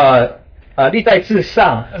到历代志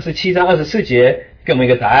上27章24节给我们一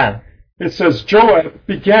个答案。It says Joab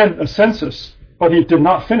began a census, but he did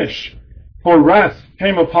not finish. For wrath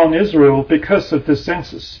came upon Israel because of this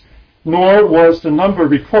census, nor was the number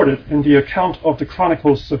recorded in the account of the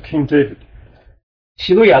Chronicles of King David.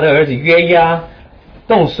 希路亚的儿子约押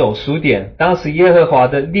动手数点，当时耶和华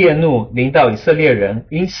的烈怒临到以色列人，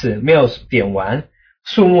因此没有点完，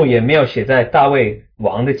数目也没有写在大卫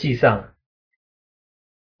王的记上。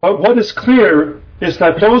But what is clear is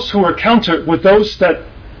that those who were counted were those that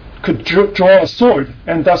could draw a sword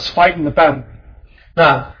and thus fight in the battle.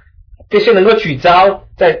 那这些能够举招、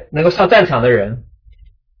能够上战场的人，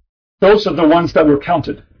 Those are the ones that were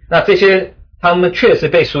counted. 那这些他们确实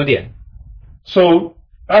被数点。So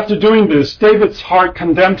after doing this, David's heart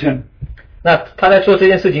condemned him. 那他在做这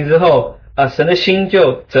件事情之后，神的心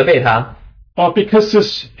就责备他。Because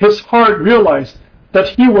his heart realized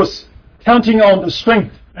that he was counting on the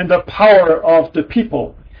strength and the power of the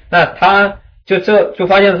people. 那他就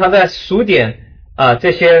发现他在数点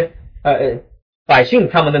这些百姓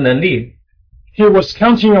他们的能力。He was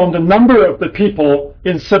counting on the number of the people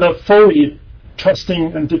instead of fully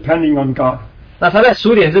trusting and depending on God. 那他在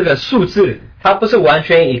数点这个数字，他不是完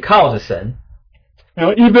全依靠着神。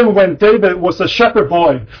Even when David was a shepherd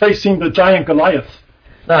boy facing the giant Goliath.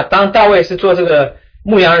 那当大卫是做这个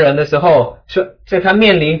牧羊人的时候，在他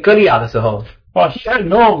面临歌利亚的时候， he had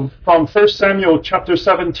known from 1 Samuel chapter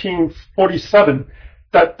 17:47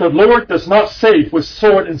 that the Lord does not save with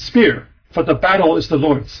sword and spear, for the battle is the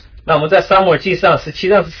Lord's. 那我们在撒母耳记上17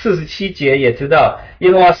章47节也知道，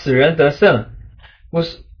耶和华使人得胜，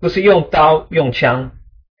不是用刀用枪。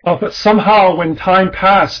But somehow when time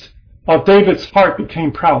passed, David's heart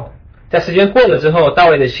became proud. 在时间过了之后，大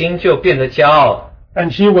卫的心就变得骄傲。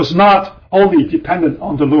And he was not wholly dependent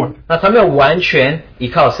on the Lord. 那他没有完全依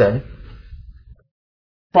靠神。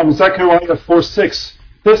From Zechariah 4:6,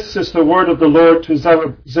 this is the word of the Lord to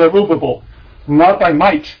Zerubbabel, not by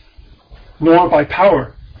might, nor by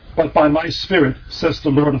power, but by my spirit, says the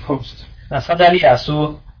Lord of hosts. 那撒迦利亚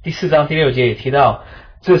书第4章第6节也提到，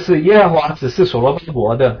这是耶和华指示所罗巴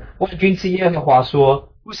伯的，万军之耶和华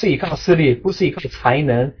说，不是依靠势力，不是依靠才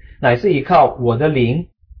能，乃是依靠我的灵，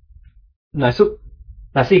乃是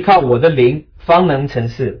依靠我的灵，方能成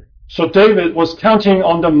事。So David was counting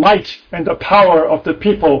on the might and the power of the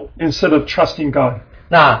people instead of trusting God.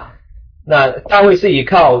 那大卫是依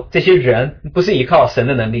靠这些人，不是依靠神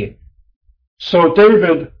的能力。So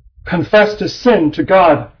David confessed his sin to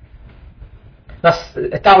God. 那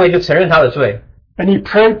大卫就承认他的罪。And he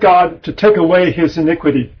prayed God to take away his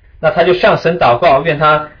iniquity. 那他就向神祷告，愿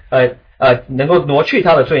他能够挪去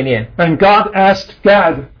他的罪孽。And God asked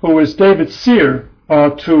Gad, who is David's seer,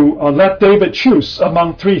 to let David choose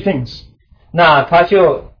among three things. 那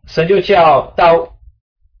神就叫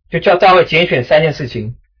大卫拣选3件事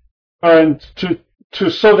情。And to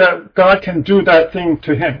so that God can do that thing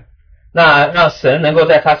to him. 那让神能够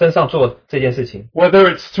在他身上做这件事情。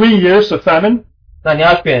Whether it's 3 years of famine. 那你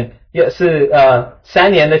要选是3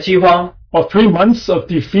年的饥荒。Or 3 months of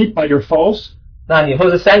defeat by your foes. 那你或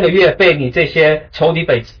是3个月被你这些仇敌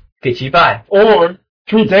给击败， or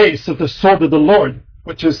 3 days of the sword of the Lord,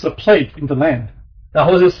 which is the plague in the land. 然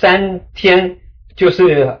后是3天，就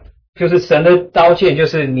是神的刀剑，就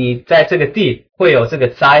是你在这个地会有这个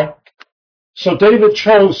灾。So David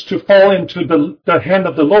chose to fall into the hand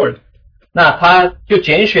of the Lord. 那他就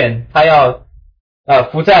拣选他要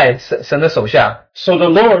服在神的手下。So the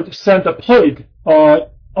Lord sent a plague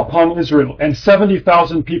upon Israel, and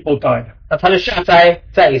 70,000 people died. 那他就下灾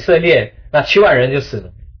在以色列，那7万人就死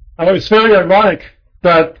了。And it's very ironic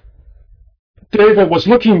that David was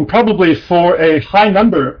looking probably for a high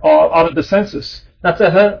number out of the census. 那这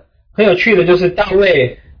很有趣的就是大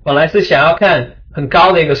卫本来是想要看很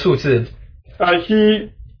高的一个数字。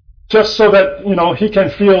He just so that he can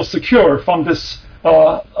feel secure from this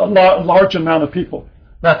large amount of people.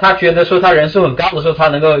 那他觉得说他人数很高的时候，他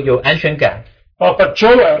能够有安全感。But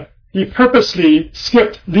Joab, he purposely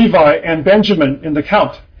skipped Levi and Benjamin in the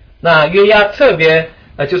count. 那约押特别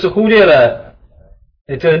就是忽略了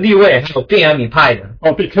这个利未还有便雅悯派的。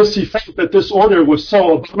Because he felt that this order was so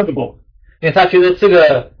abominable. 因为他觉得这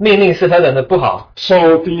个命令是何等的不好。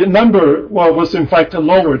So the number was in fact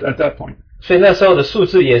lowered at that point. 所以那时候的数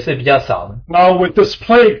字也是比较少的。Now with this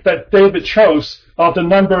plague that David chose, the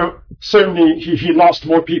number certainly he lost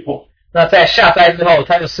more people. 那在下灾之后，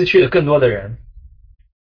他又失去了更多的人。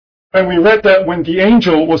And we read that when the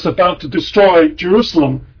angel was about to destroy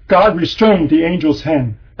Jerusalem, God restrained the angel's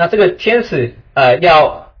hand. 那这个天使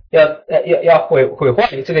要毁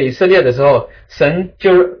坏这个以色列的时候，神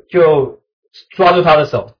就抓住他的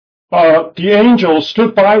手。The angel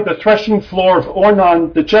stood by the threshing floor of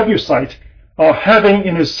Ornan the Jebusite, having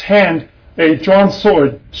in his hand a drawn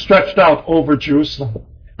sword stretched out over Jerusalem.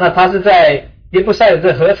 那他是在耶布赛的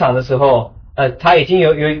这禾场的时候，他已经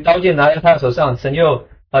有一刀剑拿在他的手上，神就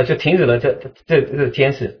停止了这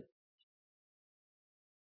天使。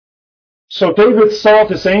So David saw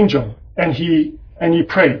this angel and he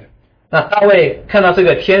prayed. 那大卫看到这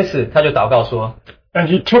个天使，他就祷告说。And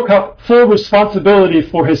he took up full responsibility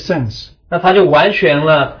for his sins. 那他就完全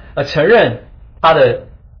了承认他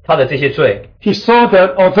的这些罪。He saw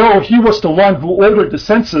that although he was the one who ordered the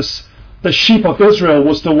census, the sheep of Israel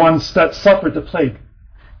was the ones that suffered the plague.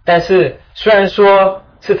 但是虽然说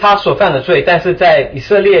是他所犯的罪，但是在以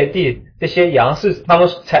色列地这些羊是他们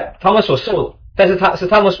所受，但是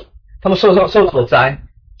他们受到的灾。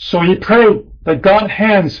So he prayed that God's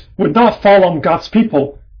hands would not fall on God's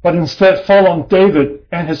people, but instead fall on David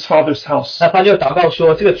and his father's house. 那他就祷告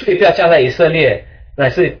说，这个罪不要降在以色列，乃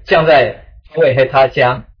是降在大卫和他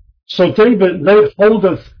家。So David laid hold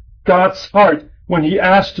of God's heart when he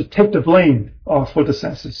asked to take the blame for the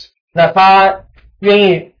census. 那他愿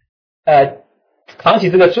意扛起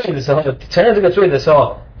这个罪的时候，承认这个罪的时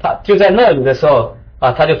候，他就在那里的时候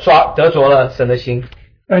他就得着了神的心。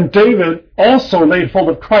And David also laid hold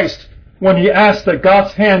of Christ when he asked that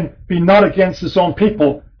God's hand be not against his own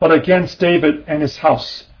people, but against David and his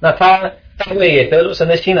house. 那大卫也得着神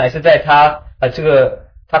的心，乃是在他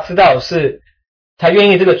他知道是他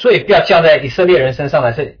愿意这个罪不要降在以色列人身上，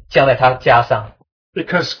乃是降在他家上。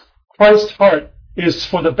Because Christ's heart is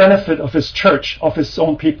for the benefit of his church, of his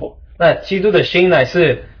own people. 那基督的心乃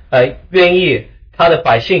是愿意他的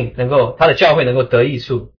百姓他的教会能够得益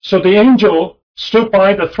处。So the angel stood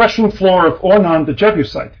by the threshing floor of Ornan the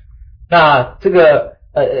Jebusite. 那这个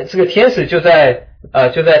天使就在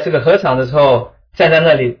这个禾场的时候站在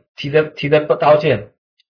那里提着刀剑。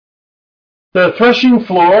The threshing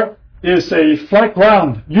floor is a flat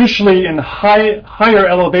ground, usually in higher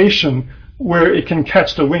elevation, where it can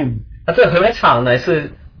catch the wind. 那这个禾场呢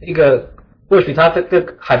是一个，或许它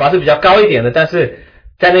的海拔是比较高一点的，但是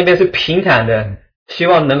在那边是平坦的，希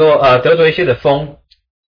望能够得着一些的风。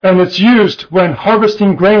And it's used when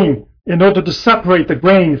harvesting grain in order to separate the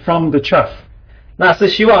grain from the chaff. 那是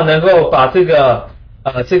希望能够把这个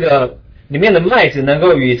里面的麦子能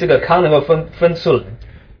够与这个糠能够分出来。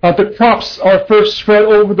The crops are first spread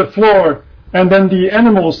over the floor, and then the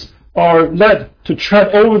animals are led to tread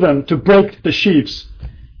over them to break the sheaves.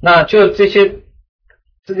 那就这些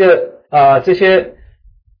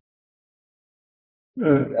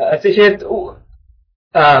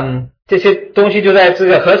东西就在这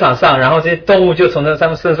个禾场上，然后这些动物就从他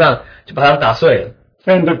们身上就把它们打碎了。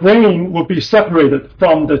And the grain will be separated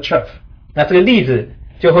from the chaff. 那这个粒子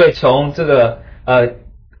就会从这个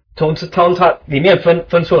从它里面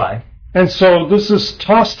分出来。And so this is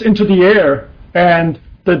tossed into the air, and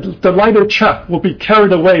the lighter chaff will be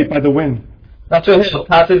carried away by the wind. 那最后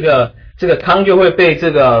它这个糠就会被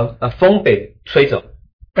这个风给吹走。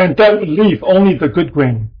And that would leave only the good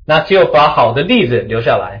grain. 那只有把好的粒子留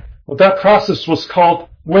下来。Well, that process was called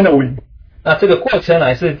winnowing. 那这个过程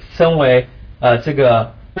乃是称为这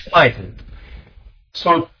个播麦子。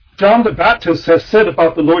So John the Baptist has said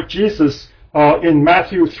about the Lord Jesus in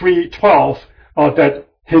Matthew 3:12 that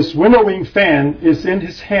his winnowing fan is in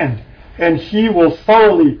his hand, and he will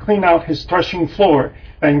thoroughly clean out his threshing floor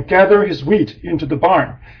and gather his wheat into the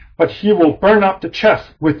barn, but he will burn up the chaff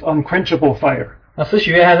with unquenchable fire. 那施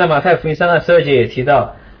洗约翰在马太福音3章12节也提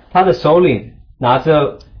到，他的首领拿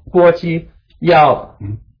着簸箕要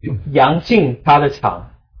扬进他的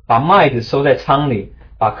场，把麦子收在仓里，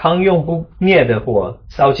把糠用不灭的火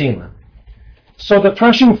烧尽了。So the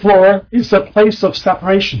threshing floor is a place of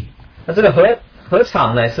separation. 那这个禾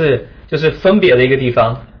场呢就是分别的一个地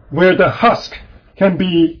方 where the husk can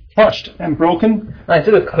be crushed and broken. 那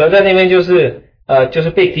这个壳在那边就是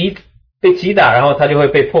被击打，然后它就会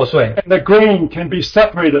被破碎。And the grain can be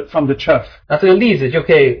separated from the chaff. 那这个粒子就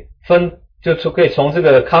可以可以从这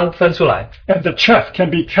个糠分出来。And the chaff can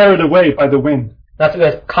be carried away by the wind. 那这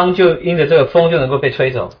个糠就因着这个风就能够被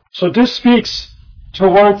吹走。So this speaks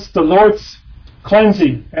towards the Lord's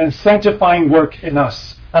cleansing and sanctifying work in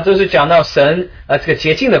us. 那这是讲到神这个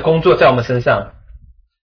洁净的工作在我们身上。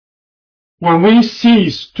When we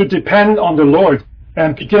cease to depend on the Lord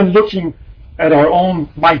and begin looking at our own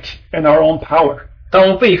might and our own power. 当我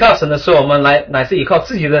们不依靠神的时候，我们乃是依靠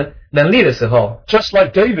自己的能力的时候。Just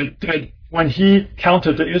like David did when he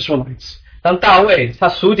counted the Israelites. 当大卫他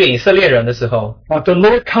数点以色列人的时候， the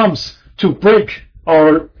Lord comes to break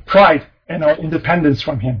our pride and our independence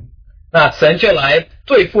from Him. 那神就来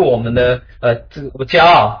对付我们的这个骄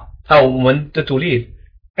傲，还有我们的独立。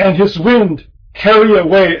And His wind carry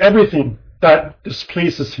away everything that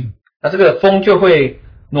displeases Him. 那这个风就会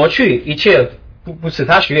挪去一切不使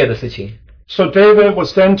他喜悦的事情。So David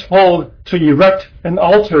was then told to erect an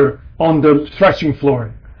altar on the threshing floor.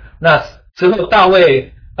 那之后大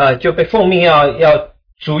卫就被奉命要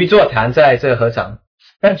筑一座坛在这个禾场。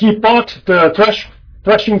And he bought the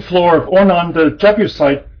threshing floor of Ornan the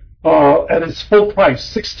Jebusite at its full price,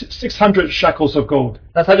 600 shekels of gold.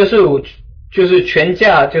 那他就是全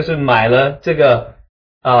价就是买了这个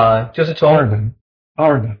就是从阿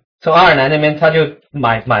尔南那边他就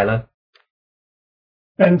买了。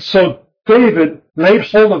And so David laid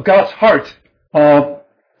hold of God's heart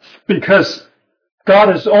because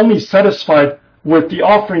God is only satisfied with the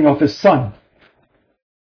offering of His Son.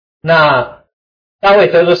 那大卫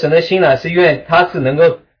得着神的心呢，是因为他只能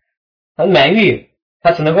够很满意，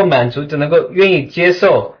他只能够满足，只能够愿意接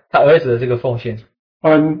受他儿子的这个奉献。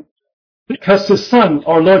Because His Son,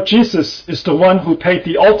 our Lord Jesus, is the one who paid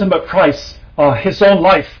the ultimate price, His own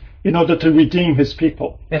life, in order to redeem His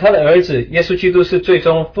people. 因为他的儿子耶稣基督是最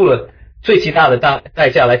终付了最极大的代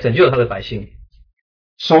价来拯救他的百姓。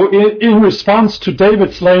So in response to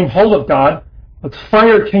David's laying hold of God, the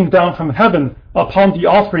fire came down from heaven upon the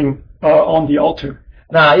offering on the altar.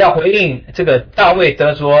 那要回应这个大卫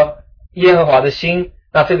得着耶和华的心，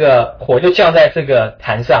那这个火就降在这个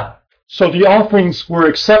坛上。So the offerings were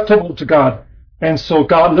acceptable to God, and so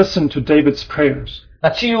God listened to David's prayers. 那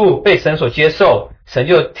祭物被神所接受，神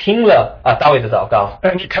就听了大卫的祷告。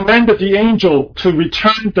And He commanded the angel to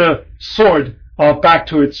return the sword back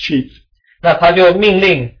to its sheath. 那他就命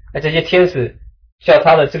令这些天使叫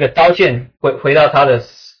他的这个刀剑回到他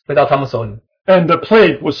们手里。And the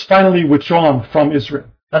plague was finally withdrawn from Israel.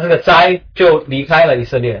 那这个灾就离开了以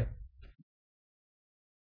色列。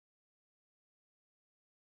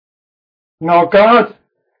Now God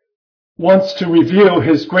wants to reveal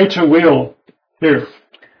His greater will here.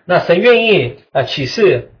 那神愿意启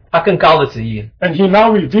示他更高的旨意。And He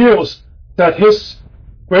now reveals that His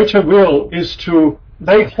greater will is to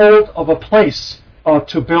lay hold of a place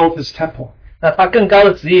to build His temple. 那他更高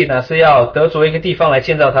的旨意呢，是要得着一个地方来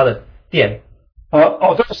建造他的殿。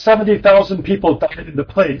Although 70,000 people died in the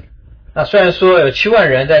plague. 那虽然说有7万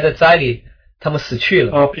人在这灾里他们死去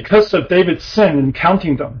了。Because of David's sin in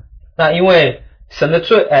counting them. 那因为神的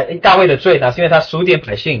罪，大卫的罪呢，是因为他数点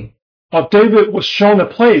百姓。David was shown a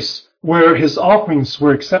place where his offerings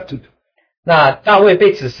were accepted. 那大卫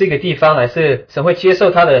被指示一个地方，乃是神会接受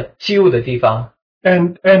他的祭物的地方。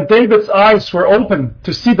And David's eyes were open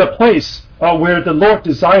to see the place where the Lord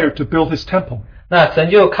desired to build His temple. 那神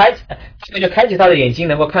就开启他的眼睛，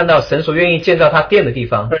能够看到神所愿意建造他殿的地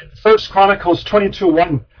方。First Chronicles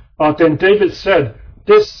 22:1, then David said,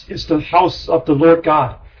 "This is the house of the Lord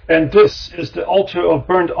God, and this is the altar of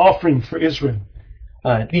burnt offering for Israel."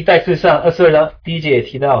 历代志上22章1节也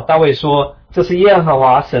提到，大卫说：“这是耶和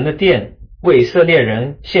华神的殿，为以色列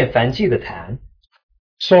人献燔祭的坛。”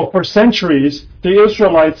 So for centuries, the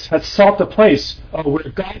Israelites had sought the place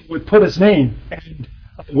where God would put His name and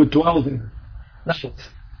would dwell there.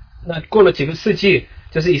 那过了几个世纪，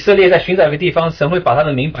就是以色列在寻找一个地方，神会把他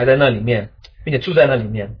的名摆在那里面，并且住在那里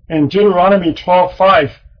面。In Deuteronomy 12:5,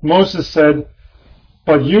 Moses said,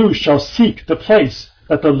 "But you shall seek the place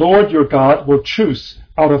that the Lord your God will choose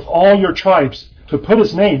out of all your tribes to put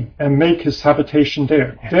his name and make his habitation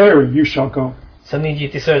there. There you shall go." 申命记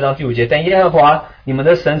第12章第5节，但耶和华你们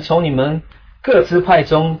的神从你们各支派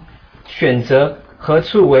中选择何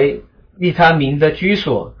处为立他名的居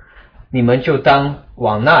所，你们就当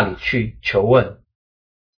往那里去求问。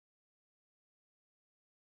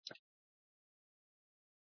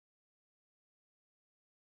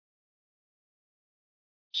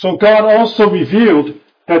So God also revealed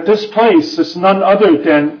that this place is none other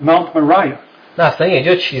than Mount Moriah, 那神也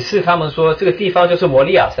就启示他们说，这个地方就是摩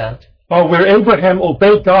利亚山。where Abraham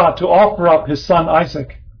obeyed God to offer up his son Isaac.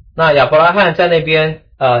 那亚伯拉罕在那边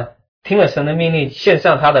听了神的命令，献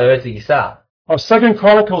上他的儿子以撒。2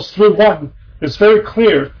 Chronicles 3:1 is very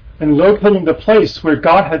clear in locating the place where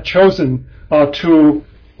God had chosen to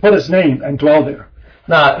put his name and dwell there.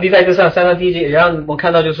 那历代志上3章第1节也让我们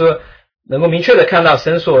看到，就是说能够明确的看到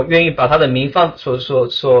神所愿意把他的名放所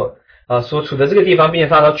处的这个地方，并且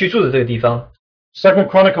放到居住的这个地方。2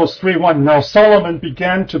 Chronicles 3:1 Now Solomon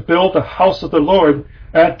began to build the house of the Lord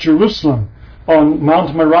at Jerusalem on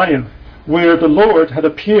Mount Moriah, where the Lord had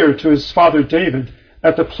appeared to his father David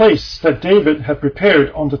at the place that David had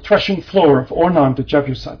prepared on the threshing floor of Ornan the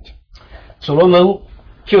Jebusite. 所罗门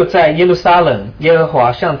就在耶路撒冷，耶和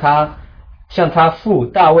华向他父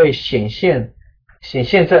大卫显现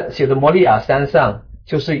在写的摩利亚山上，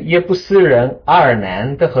就是耶布斯人阿尔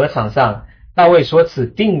南的禾场上，大卫所指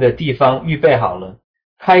定的地方预备好了，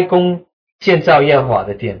开工建造耶和华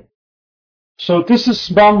的殿。So this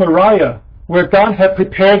is Mount Moriah, where God had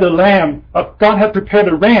prepared a ram,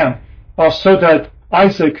 so that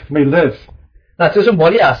Isaac may live. 那这是摩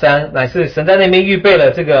利亚山，乃是神在那边预备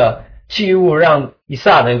了这个祭物，让以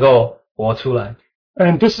撒能够活出来。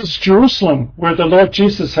And this is Jerusalem, where the Lord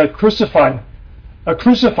Jesus had crucified,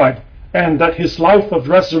 and that his life of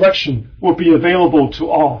resurrection will be available to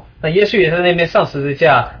all. 那耶稣也在那边上十字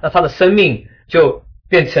架，那他的生命就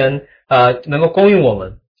变成能够供应我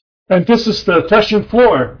们。And this is the threshing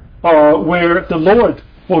floor, where the Lord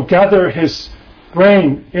will gather his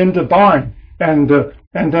grain in the barn and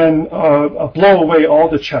then blow away all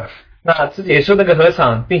the chaff. 那这也是那个禾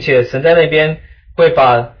场，并且神在那边会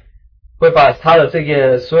把他的这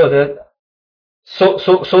个所有的收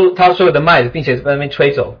他所有的麦子，并且在那边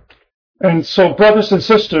吹走。And so, brothers and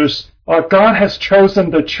sisters, God has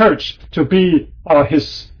chosen the church to be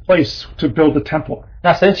his place to build the temple.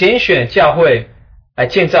 那神拣选教会来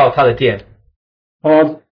建造他的殿。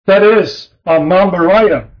That is Mount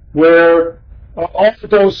Moriah, where all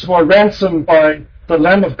those who are ransomed by the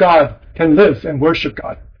Lamb of God can live and worship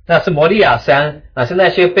God. 那是摩利亚山，是那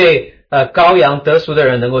些被羔羊得赎的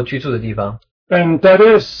人能够居住的地方。And that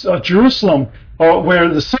is Jerusalem, where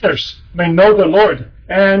the sinners may know the Lord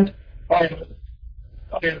and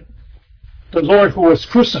the Lord who was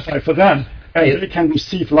crucified for them, and they can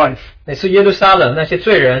receive life. 也是耶路撒冷，那些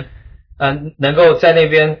罪人能够在那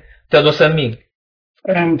边得着生命。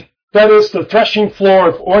And that is the threshing floor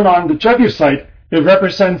of Ornan the Jebusite. It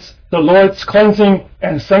represents the Lord's cleansing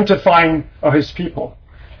and sanctifying of his people.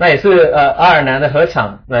 那也是阿尔南的禾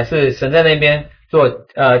场，乃是神在那边做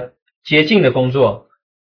洁净的工作。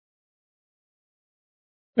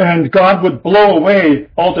And God would blow away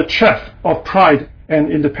all the chaff of pride and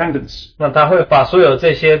independence. 那他会把所有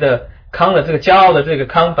这些的糠的这个骄傲的这个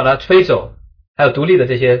糠把它吹走，还有独立的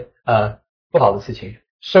这些不好的事情。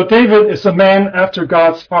So David is a man after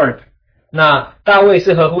God's heart. 那大卫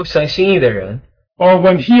是合乎神心意的人。Or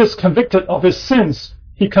when he is convicted of his sins,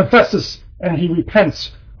 he confesses and he repents,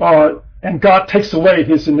 and God takes away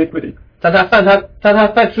his iniquity. 当他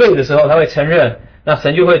犯罪的时候，他会承认，那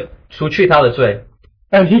神就会除去他的罪。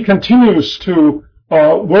And he continues to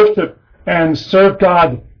worship and serve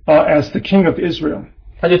God as the King of Israel.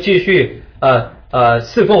 他就继续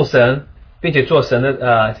侍奉神，并且做神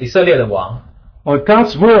的以色列的王。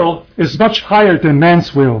God's will is much higher than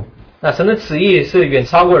man's will. 那神的旨意是远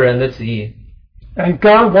超过人的旨意。And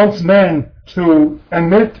God wants man to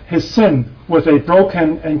admit his sin with a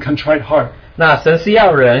broken and contrite heart. 那神是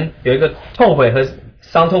要人有一个痛悔和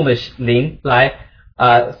伤痛的灵来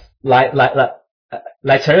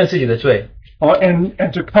承认自己的罪。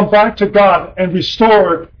And to come back to God and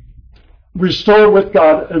restore with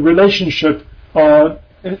God a relationship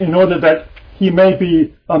in order that he may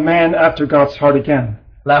be a man after God's heart again.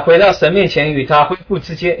 来回到神面前，与他恢复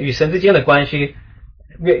与神之间的关系，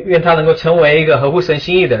愿他能够成为一个合乎神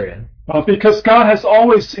心意的人。Because God has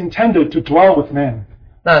always intended to dwell with man.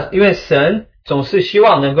 那因为神总是希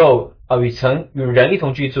望能够与人一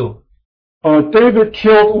同居住。David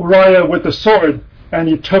killed Uriah with the sword, and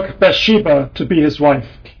he took Bathsheba to be his wife.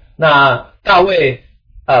 那大卫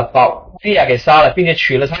把乌利亚给杀了，并且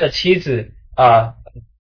娶了他的妻子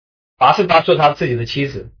拔示巴做他自己的妻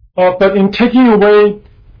子。But in taking away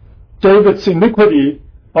David's iniquity,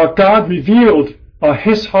 God revealed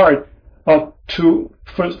his heart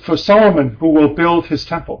for Solomon, who will build his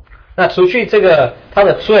temple. 那除去这个他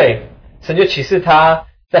的罪，神就启示他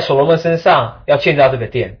在所罗门身上要建造这个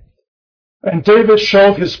殿。And David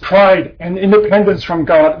showed his pride and independence from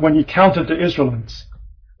God when he counted the Israelites.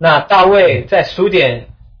 那大卫在数点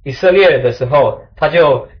以色列人的时候，他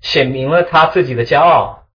就显明了他自己的骄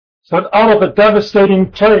傲。So out of a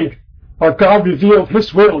devastating plague, God revealed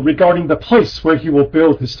his will regarding the place where he will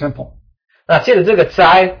build his temple. 那借着这个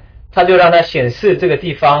灾，他就让他显示这个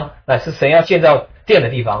地方乃是神要建造殿的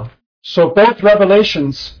地方。So both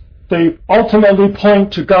revelations, they ultimately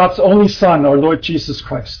point to God's only Son, our Lord Jesus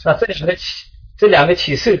Christ. 那这两个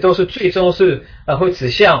启示都是最终是会指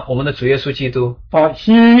向我们的主耶稣基督。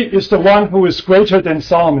He is the one who is greater than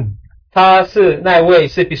Solomon. 他是那位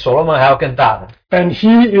是比所罗门还要更大的。And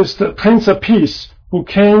he is the Prince of Peace who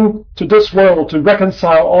came to this world to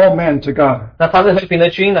reconcile all men to God. 那他是和平的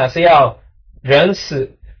君呢，是要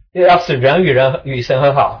使人与神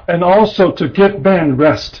和好。And also to give men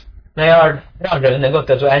rest. 那要让人能够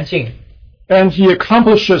得着安静。And he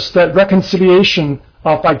accomplishes that reconciliation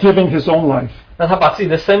by giving his own life. 那他把自己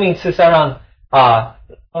的生命赐上，让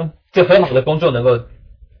这很好的工作能够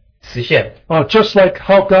实现。Just like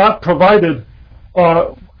how God provided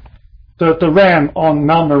the ram on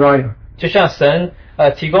Mount Moriah. 就像神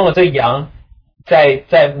提供了这羊，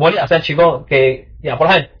在摩利亚山给亚伯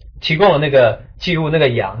拉罕提供了那个祭物那个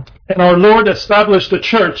羊。And our Lord established the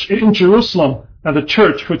church in Jerusalem, and the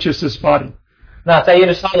church which is his body. 那在耶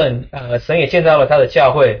路撒冷，神也建造了他的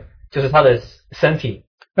教会，就是他的身体。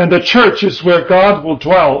And the church is where God will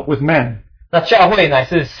dwell with men. 那教会乃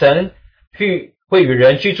是神会与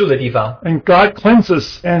人居住的地方。And God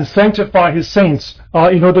cleanses and sanctifies his saints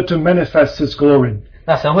in order to manifest his glory.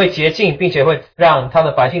 那神会洁净，并且会让他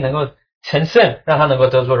的百姓能够成圣，让他能够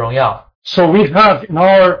得着荣耀。So we have in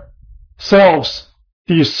ourselves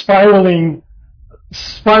these spiraling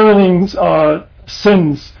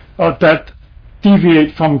sins that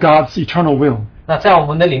deviate from God's eternal will. 那在我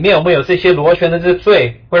们的里面，我们有这些螺旋的这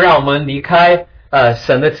罪，会让我们离开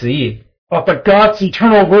神的旨意。But God's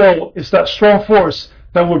eternal will is that strong force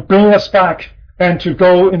that would bring us back and to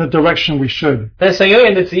go in the direction we should. 但神永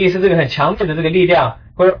远的旨意是这个很强烈的这个力量，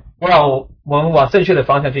会让我们往正确的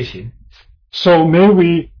方向去行。So may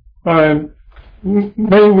we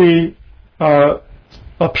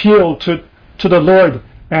appeal to the Lord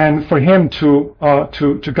and for Him to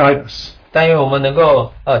guide us. 但愿我们能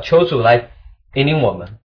够求主来引领我们。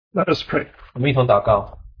Let us pray. 我们一同祷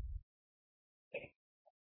告。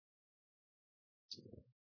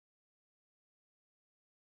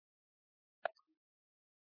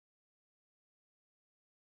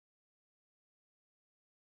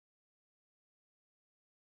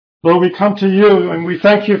Lord, we come to you and we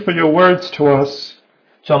thank you for your words to us.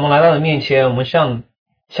 主，我们来到你面前，我们向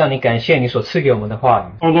你感谢你所赐给我们的话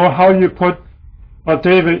语。 Oh Lord, how you put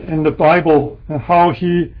David in the Bible and how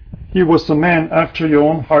he was the man after your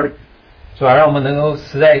own heart. 主啊，让我们能够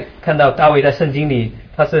实在看到大卫在圣经里，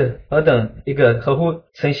他是何等一个合乎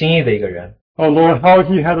神心意的一个人。 Oh Lord, how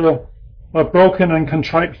he had a broken and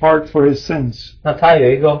contrite heart for his sins. 那他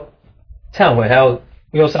有一个忏悔还有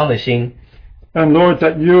忧伤的心。 And Lord,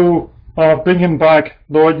 that you bring him back.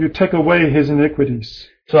 Lord, you take away his iniquities.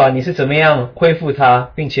 主啊，你是怎么样恢复他，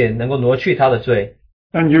并且能够挪去他的罪？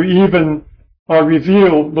 And you even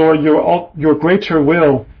reveal, Lord, your greater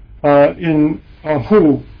will in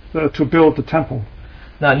who to build the temple.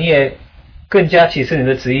 那你也更加启示你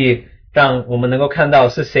的旨意，让我们能够看到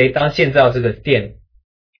是谁当建造这个殿。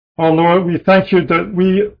 Oh Lord, we thank you that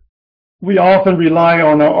we often rely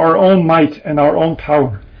on our own might and our own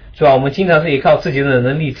power. 主啊，我们经常是依靠自己的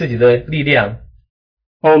能力、自己的力量。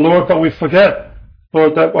 Oh Lord, but we forget,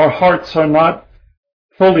 Lord, that our hearts are not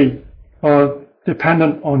fully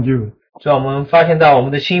dependent on you. 主啊，我们发现到我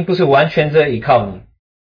们的心不是完全的依靠你。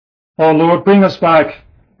 Oh Lord, bring us back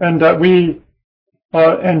and that we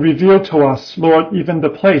and reveal to us, Lord, even the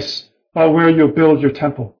place where you build your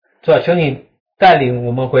temple. 主啊，求你带领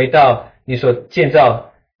我们回到你所建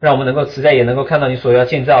造，让我们能够实在也能够看到你所要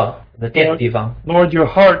建造的殿的地方。 Lord, your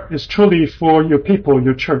heart is truly for your people,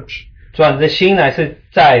 your church. 主啊，你的心乃是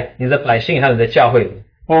在你的百姓和你的教会里。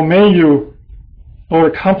 Oh, may you,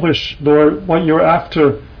 Lord, accomplish, Lord, what you're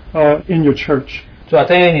after in your church. 主啊，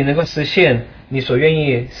但愿你能够实现你所愿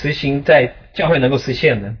意实行在教会能够实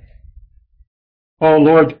现的。Oh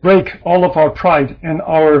Lord, break all of our pride and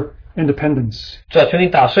our independence. 主啊，求你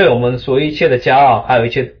打碎我们所有一切的骄傲，还有一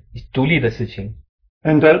切独立的事情。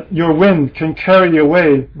And that your wind can carry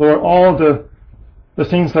away, Lord, all the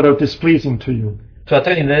things that are displeasing to you. 主啊，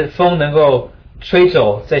在你的风能够吹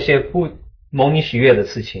走这些不蒙你喜悦的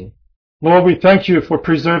事情。Lord, we thank you for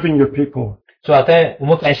preserving your people. 主啊，我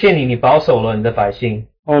们感谢你，你保守了你的百姓。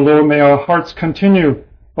Oh Lord, may our hearts continue,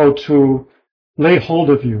 to lay hold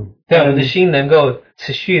of you. 对我们的心能够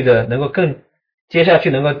持续的，能够接下去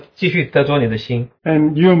能够继续得着你的心。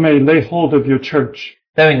And you may lay hold of your church.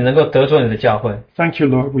 但愿你能够得着你的教会。Thank you,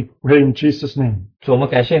 Lord. We pray in Jesus' name. 主，我们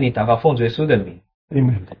感谢你，祷告奉主耶稣的名。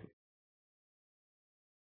Amen.